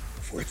now,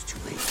 before it's too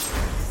late.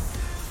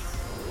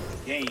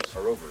 Games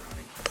are over,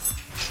 honey.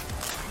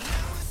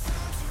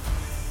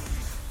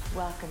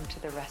 Welcome to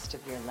the rest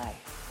of your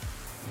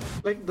life.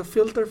 Like the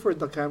filter for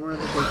the camera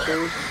that they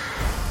chose.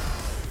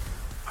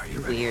 Are you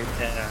ready? Weird.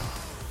 Yeah.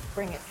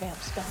 Bring it,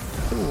 vamps. Go.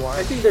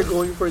 I think they're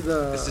going for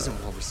the. This isn't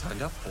what we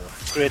signed up for.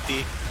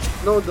 Gritty.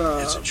 No, the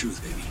It's the truth,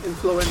 baby.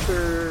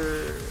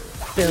 influencer.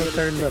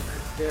 Filter look.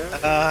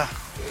 Yeah.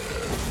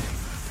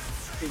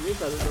 Hindi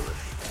talaga.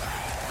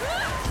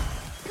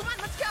 Come on,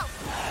 let's go.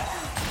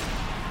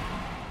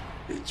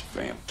 It's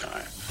vamp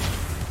time.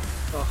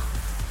 Oh,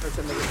 that's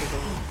a negative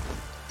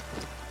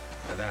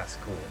thing. That's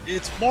cool.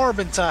 It's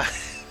Morbin time.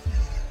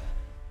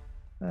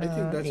 I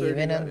think that's where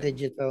Even they on got it.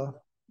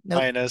 digital. Nope.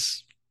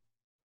 Minus.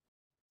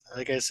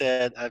 Like I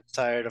said, I'm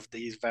tired of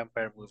these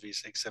vampire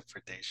movies except for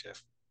Day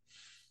Shift.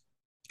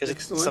 Because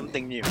it's Next one.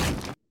 something new.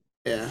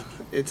 Yeah,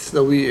 it's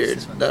the weird.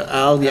 The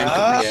Al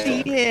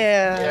Yankovic.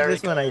 Yeah, There we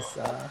this one go. I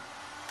saw.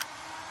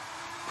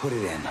 Put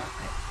it in.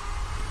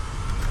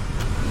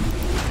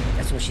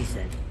 That's what she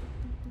said.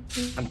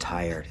 I'm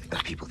tired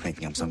of people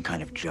thinking I'm some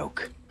kind of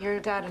joke. Your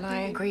dad and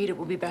I agreed it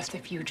would be best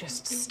if you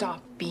just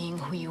stop being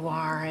who you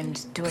are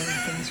and doing the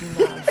things you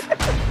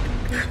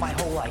love. My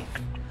whole life,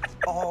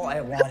 all I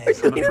want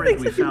is... I'm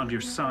afraid we found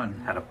your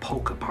son at a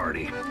polka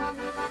party.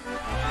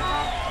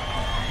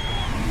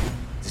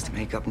 Just to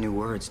make up new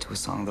words to a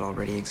song that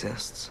already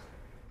exists.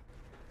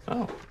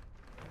 Oh,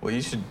 well,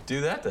 you should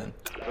do that then.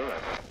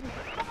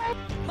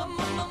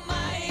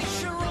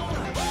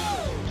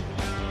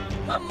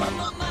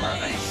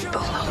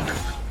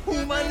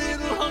 Ooh, my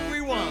little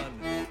hungry one,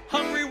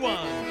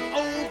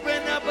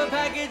 open up a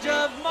package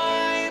of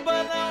my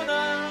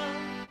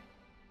bologna.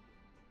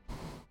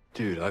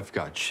 Dude, I've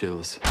got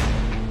chills.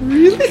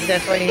 Really?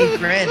 That's why you need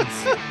friends.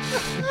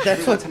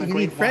 That's what you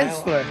need friends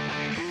for.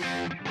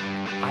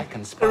 I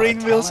can spell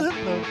Rainn a Wilson?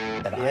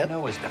 talent that I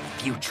know is the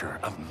future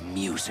of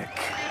music.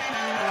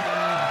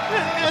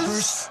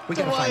 First, we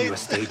gotta find you a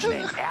stage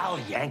name. Al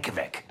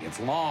Yankovic. It's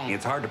long,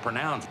 it's hard to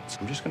pronounce. So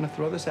I'm just gonna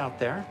throw this out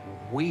there.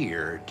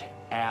 Weird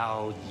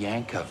Al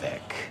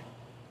Yankovic.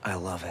 I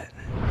love it.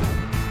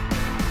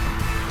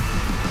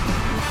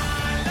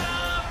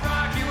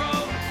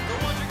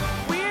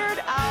 Weird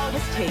Al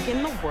has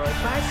taken the world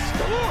by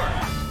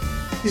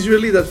storm. He's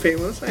really that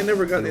famous? I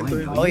never got into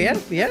him. Oh, yeah?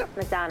 Yeah.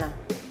 Madonna,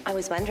 I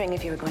was wondering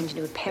if you were going to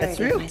do a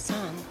parody of my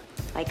song,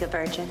 Like a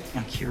Virgin.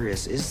 I'm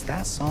curious, is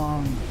that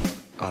song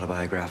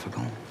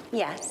autobiographical?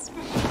 Yes.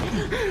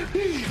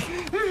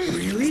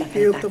 Really?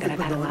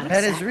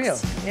 That is real.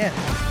 Yeah.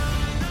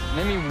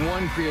 Name me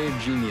one creative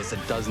genius that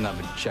doesn't have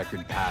a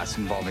checkered past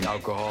involving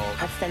alcohol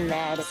That's the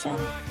medicine.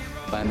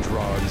 and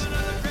drugs.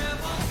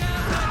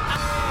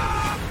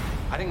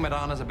 I think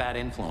Madonna's a bad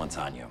influence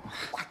on you.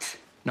 What?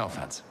 No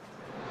offense.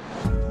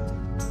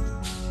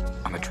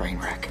 I'm a train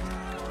wreck.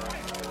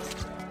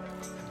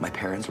 My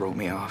parents wrote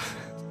me off.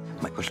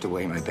 I pushed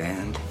away my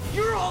band.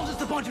 You're all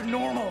just a bunch of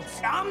normals.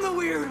 I'm the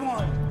weird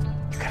one.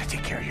 You gotta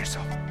take care of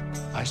yourself.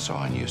 I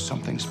saw in you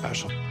something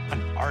special.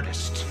 An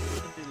artist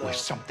with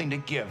something to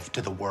give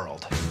to the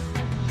world.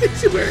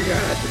 Is he wearing a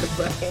hat in the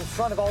back? In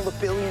front of all the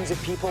billions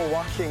of people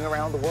watching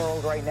around the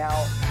world right now,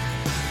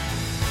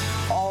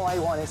 all I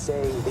want to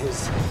say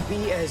is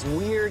be as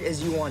weird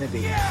as you want to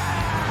be.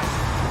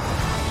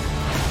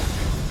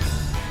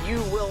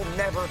 You will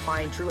never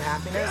find true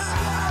happiness,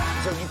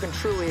 so you can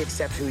truly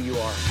accept who you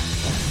are.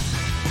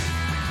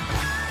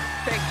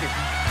 Thank you.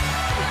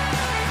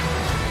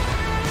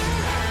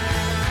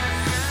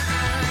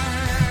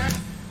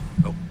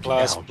 Oh,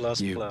 Plus, Al,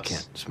 plus, you plus.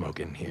 can't smoke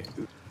in here.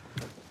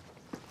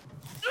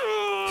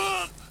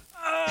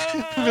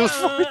 Will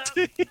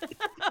Forte.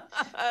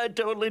 I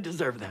totally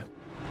deserve that.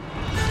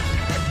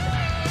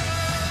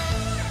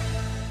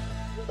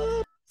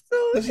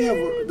 Does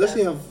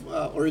he have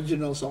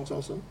original songs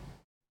also?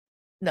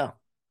 No.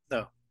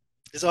 No.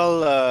 It's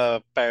all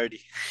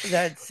parody.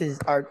 That's his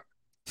art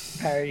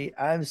parody.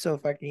 I'm so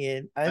fucking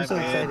in. I'm so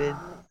excited.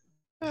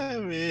 I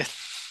mean,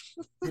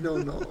 I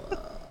don't know.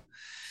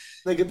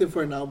 Negative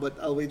for now, but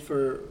I'll wait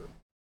for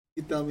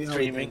you tell me how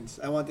it ends.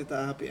 I want it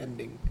a happy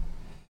ending.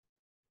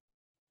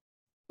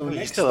 So he's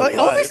next, still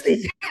alive.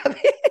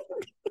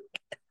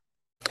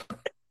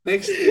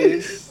 next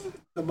is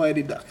the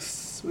Mighty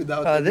Ducks.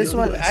 Without This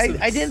one, Emilio I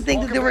Estevez. didn't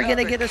think that they were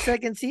gonna get a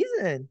second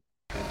season.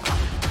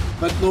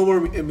 But no more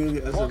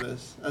Emilio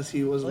Estevez, as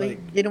he was Well, he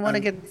like. didn't want to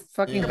get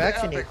fucking yeah.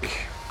 vaccinated.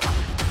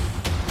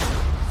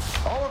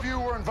 All of you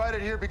were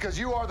invited here because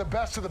you are the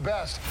best of the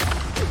best.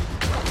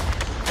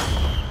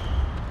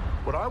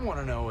 What I want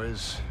to know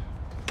is,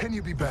 can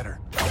you be better?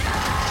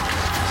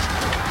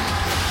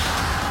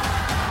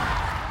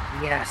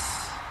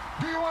 Yes.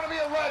 Do you want to be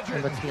a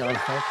legend? Let's be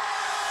honest. Right?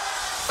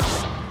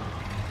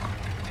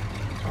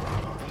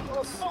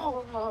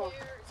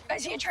 I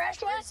see a trash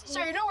can?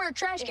 Sir, you know where a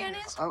trash can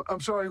is? I'm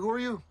sorry, who are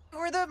you?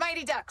 We're the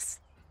Mighty Ducks.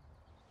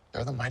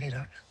 They're the Mighty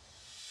Ducks.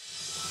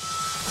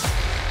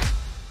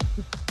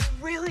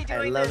 Really I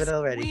doing love this. it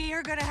already. We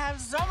are gonna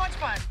have so much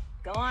fun.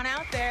 Go on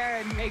out there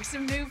and make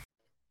some new.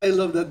 I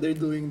love that they're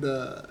doing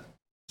the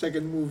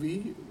second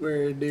movie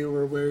where they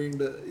were wearing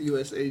the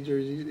USA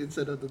jersey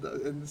instead of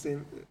the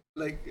same.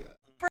 Like,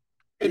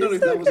 I don't know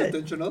if that was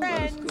intentional,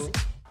 but it's cool.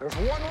 There's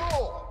one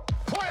rule: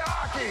 play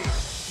hockey.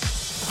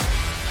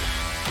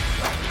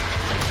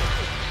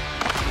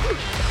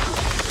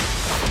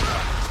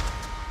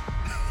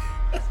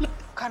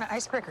 What kind of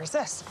icebreaker is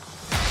this?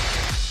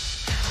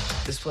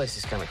 This place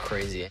is kind of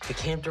crazy. The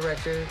camp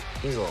director,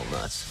 he's a little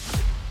nuts.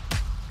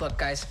 Look,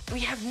 guys,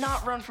 we have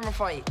not run from a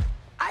fight.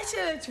 I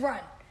said let's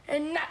run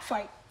and not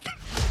fight.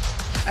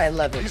 I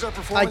love it. These are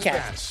performance Podcast.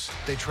 bands.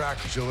 They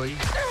track agility,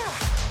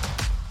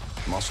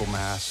 muscle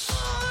mass,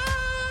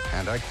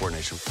 hand-eye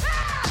coordination.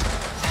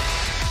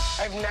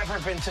 I've never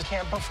been to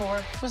camp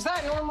before. Was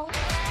that normal?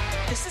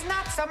 This is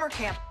not summer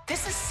camp.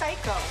 This is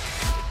Psycho.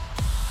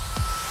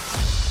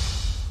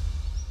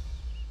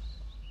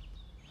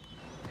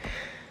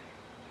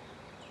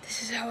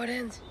 This is how it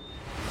ends.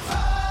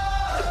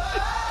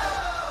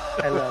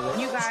 I love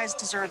it. You guys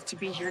deserve to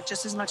be here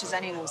just as much as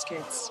any of those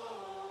kids.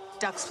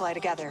 Ducks fly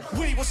together.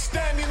 We will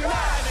stand united.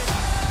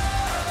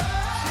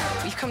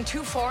 We've come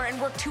too far and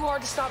worked too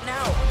hard to stop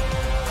now.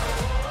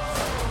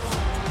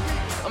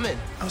 I'm in.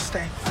 I'll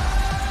stay.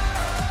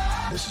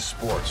 This is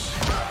sports.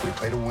 We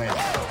play to win.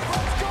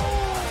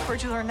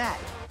 Where'd you learn that?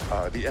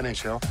 The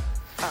NHL.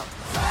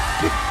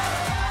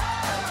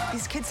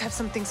 These kids have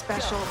something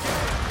special.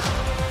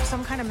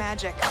 Some kind of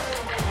magic.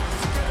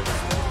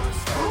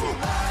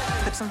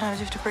 But sometimes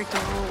you have to break the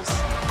rules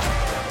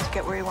to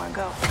get where you want to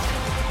go.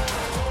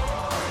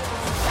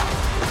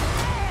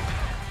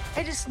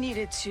 I just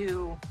needed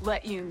to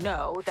let you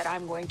know that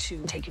I'm going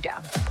to take you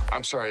down.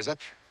 I'm sorry, is that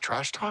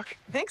trash talk?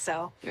 I think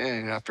so. Yeah,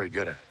 you're not very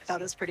good at it. I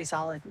thought it was pretty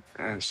solid.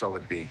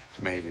 Solid B,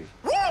 maybe.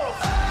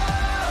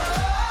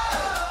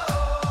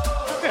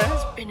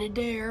 It's been a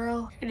day,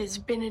 Earl. It has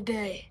been a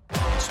day.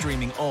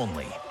 Streaming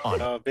only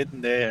on.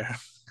 Been there.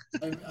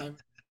 I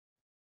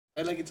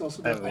like it's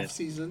also the off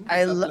season.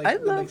 I It's not like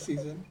the love. next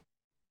season.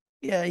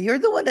 Yeah, you're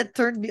the one that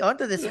turned me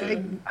onto this.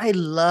 I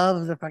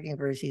love the fucking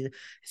first season.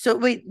 So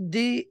wait,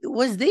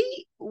 was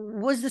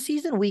the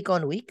season week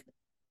on week,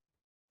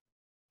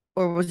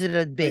 or was it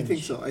a binge? I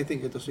think so. I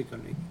think it was week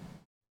on week.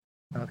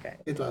 Okay.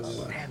 It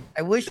was. Man,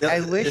 I wish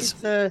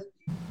it's a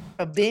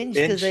binge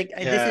because like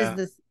this is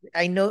the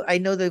I know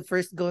the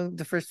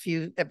first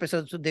few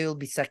episodes they will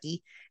be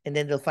sucky and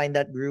then they'll find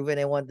that groove and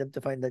I want them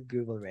to find that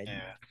groove already.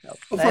 So,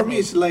 Well, for me,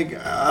 it's like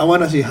I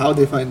want to see how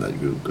they find that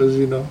groove because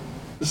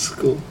it's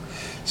cool.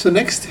 So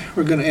next,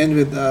 we're gonna end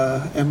with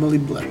Emily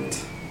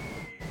Blunt,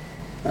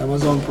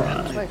 Amazon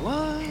Prime.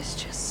 There's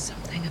just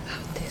something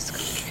about this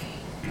country.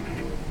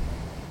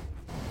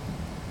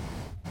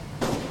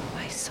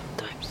 I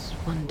sometimes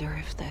wonder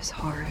if there's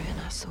horror in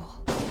us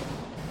all.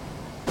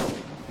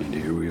 And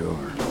here we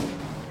are.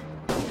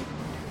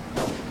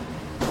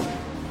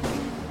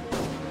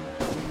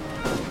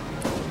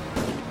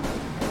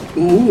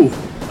 Ooh.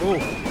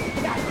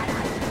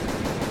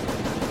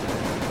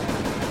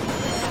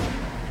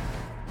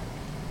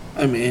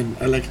 I'm in.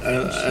 I like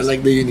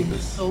the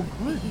uniqueness. So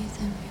good.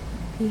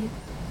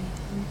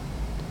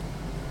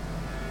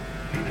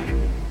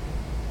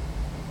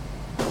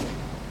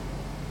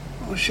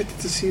 Oh shit!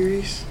 It's a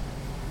series.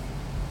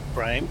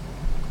 Prime.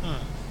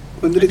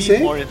 When did I it need say?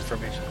 more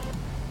information.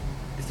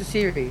 It's a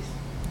series.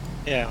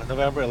 Yeah,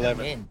 November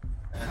 11th.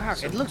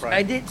 Fuck, it looks.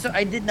 I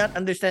did not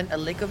understand a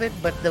lick of it,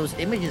 but those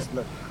images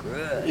look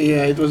good.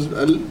 Yeah, it was.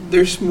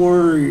 There's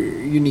more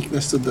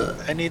uniqueness to the.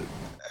 I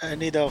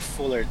need a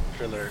fuller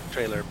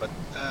trailer, but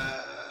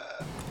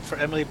for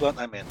Emily Blunt,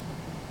 I'm in.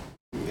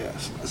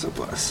 Yes, that's a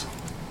plus.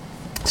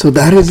 So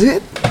that is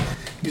it.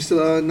 You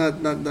still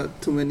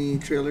not too many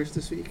trailers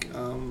this week.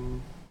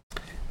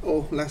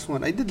 Oh, last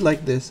one. I did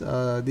like this.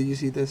 Did you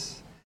see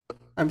this?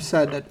 I'm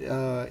sad that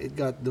it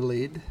got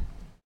delayed.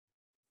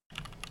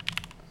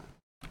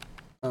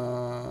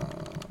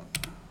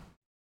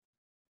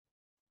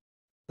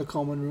 The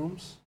common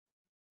rooms.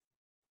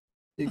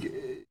 You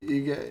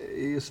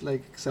just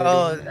like excited.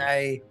 Oh,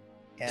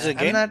 Is it a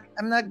game?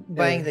 I'm not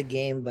buying the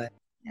game, but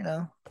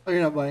Oh,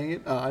 you're not buying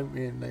it? I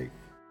mean, like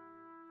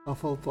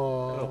Hufflepuff,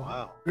 Oh,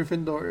 wow.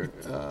 Gryffindor,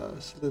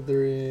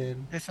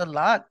 Slytherin. there's a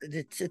lot.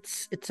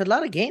 It's a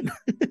lot of game.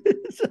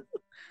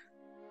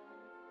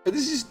 But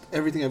this is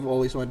everything I've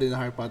always wanted in a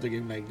Harry Potter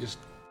game, like just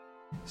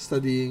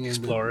studying and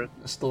Explore it.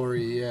 a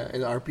story, yeah,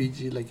 and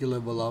RPG, like you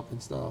level up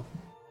and stuff.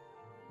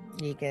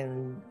 You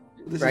can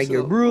This ride is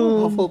your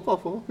broom.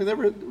 Hufflepuff. Oh.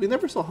 We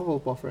never saw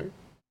Hufflepuff, right?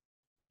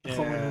 The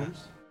common Yeah.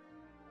 rooms.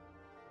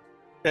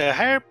 Yeah,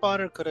 Harry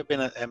Potter could have been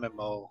an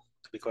MMO.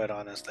 To be quite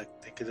honest, like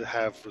they could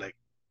have like.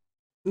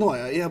 No,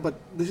 yeah, but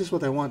this is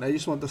what I want. I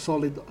just want a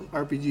solid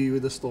RPG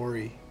with a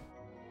story.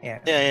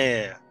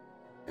 Yeah.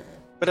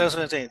 But that's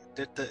what I'm saying.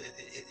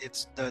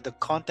 It's the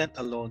content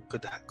alone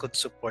could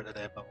support an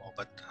MMO,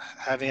 but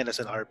having it as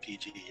an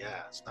RPG,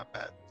 yeah, it's not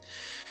bad.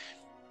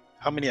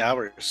 How many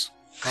hours?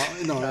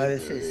 No,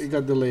 this is it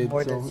got delayed,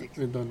 more so than 6.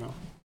 we don't know.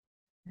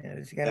 Yeah,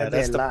 it's Yeah, gonna be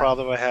that's a the lot.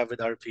 problem I have with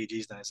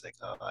RPGs now. It's like,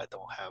 oh, I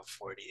don't have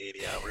 40,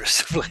 80 hours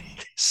to play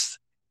this.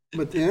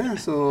 But yeah,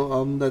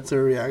 so that's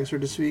our reacts for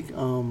this week.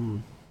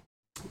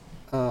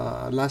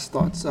 Last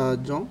thoughts,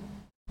 John?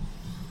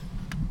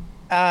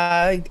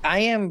 I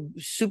am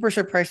super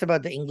surprised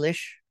about the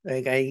English.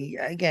 Like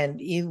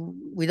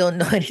we don't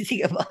know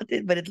anything about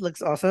it, but it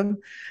looks awesome.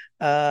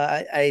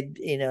 I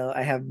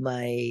have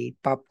my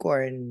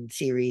popcorn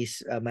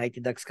series,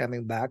 Mighty Ducks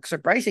coming back.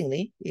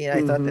 Surprisingly,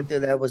 I thought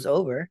that was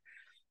over,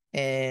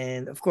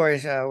 and of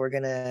course, we're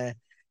gonna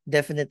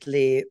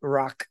definitely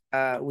rock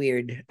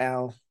Weird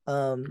Al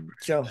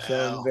show. So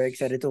I'm very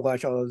excited to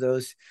watch all of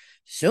those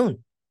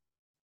soon.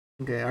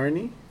 Okay,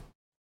 Arnie?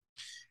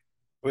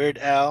 Weird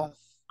Al.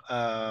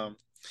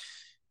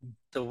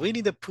 The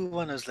Winnie the Pooh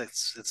one is like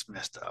it's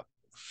messed up.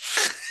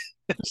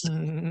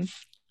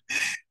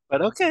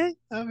 But okay,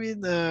 I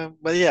mean,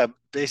 but yeah,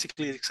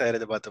 basically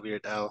excited about the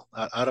Weird Al.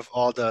 Out of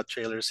all the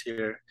trailers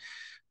here,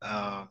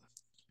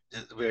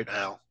 Weird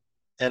Al,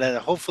 and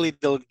then hopefully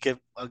they'll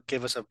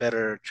give us a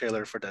better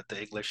trailer for the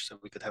English, so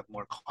we could have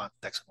more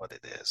context on what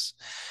it is.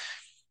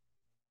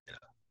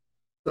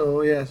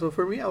 So yeah, so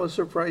for me, I was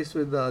surprised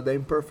with the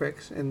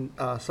Imperfects, and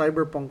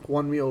Cyberpunk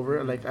won me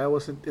over. Like I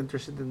wasn't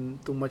interested in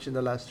too much in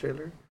the last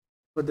trailer,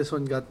 but this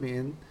one got me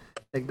in.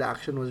 Like the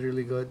action was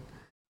really good.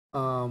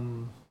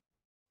 Um,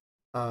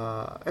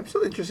 I'm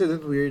still interested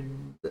in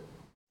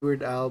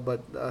Weird Al,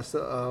 but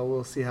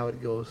we'll see how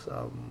it goes.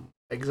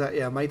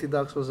 Yeah, Mighty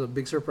Ducks was a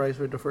big surprise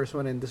for the first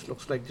one, and this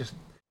looks like just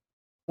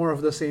more of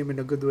the same in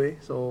a good way.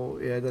 So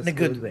yeah, that's In a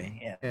good good. way,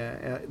 yeah.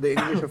 Yeah, the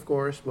English, of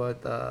course,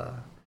 but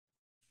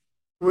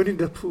Winnie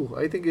the Pooh,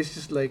 I think it's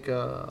just like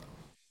a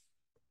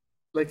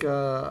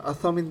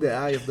thumb in the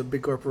eye of the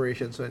big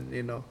corporations when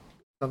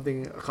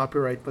something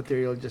copyright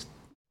material just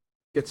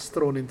gets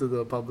thrown into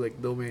the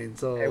public domain.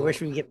 So I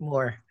wish we get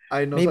more.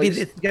 I know. So Maybe I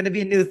just- it's gonna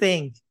be a new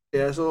thing.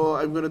 yeah, so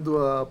I'm gonna do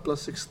a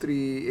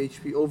 +63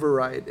 HP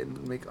override and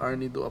make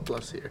Arnie do a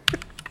plus here.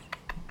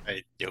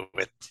 I knew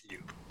it.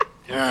 You.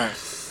 Yeah.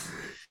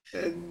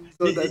 And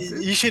so that's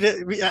it. You should.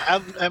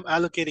 I'm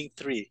allocating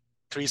three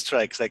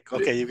strikes. Like,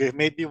 okay, you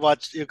made me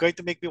watch. You're going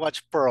to make me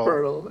watch Pearl.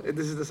 Pearl. And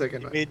this is the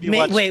second one. Made me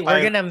watch Wait,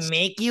 we're gonna Pirates.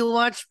 make you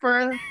watch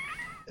Pearl?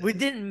 We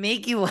didn't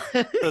make you watch.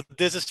 So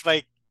this is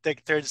my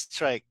third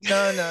strike.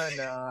 No.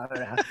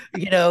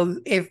 You know,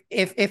 if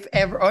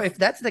ever, or if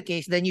that's the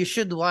case, then you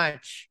should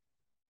watch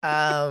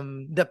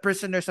The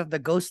Prisoners of the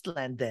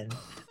Ghostland then.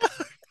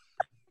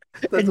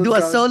 That And would do a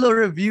count- solo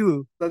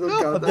review that would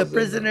count of The as a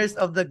Prisoners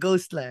of the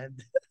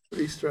Ghostland.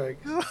 3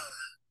 strikes.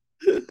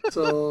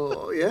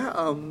 So yeah,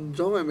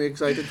 Joe, I'm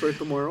excited for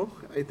tomorrow.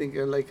 I think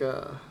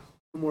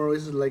tomorrow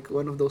is like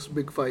one of those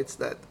big fights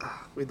that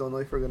we don't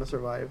know if we're gonna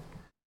survive.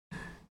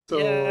 So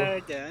You're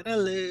gonna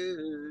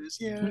lose.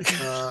 Yeah.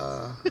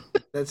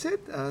 that's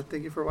it.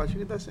 Thank you for watching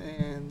with us,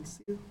 and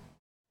see you.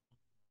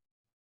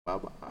 Bye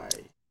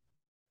bye.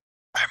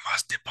 I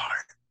must depart.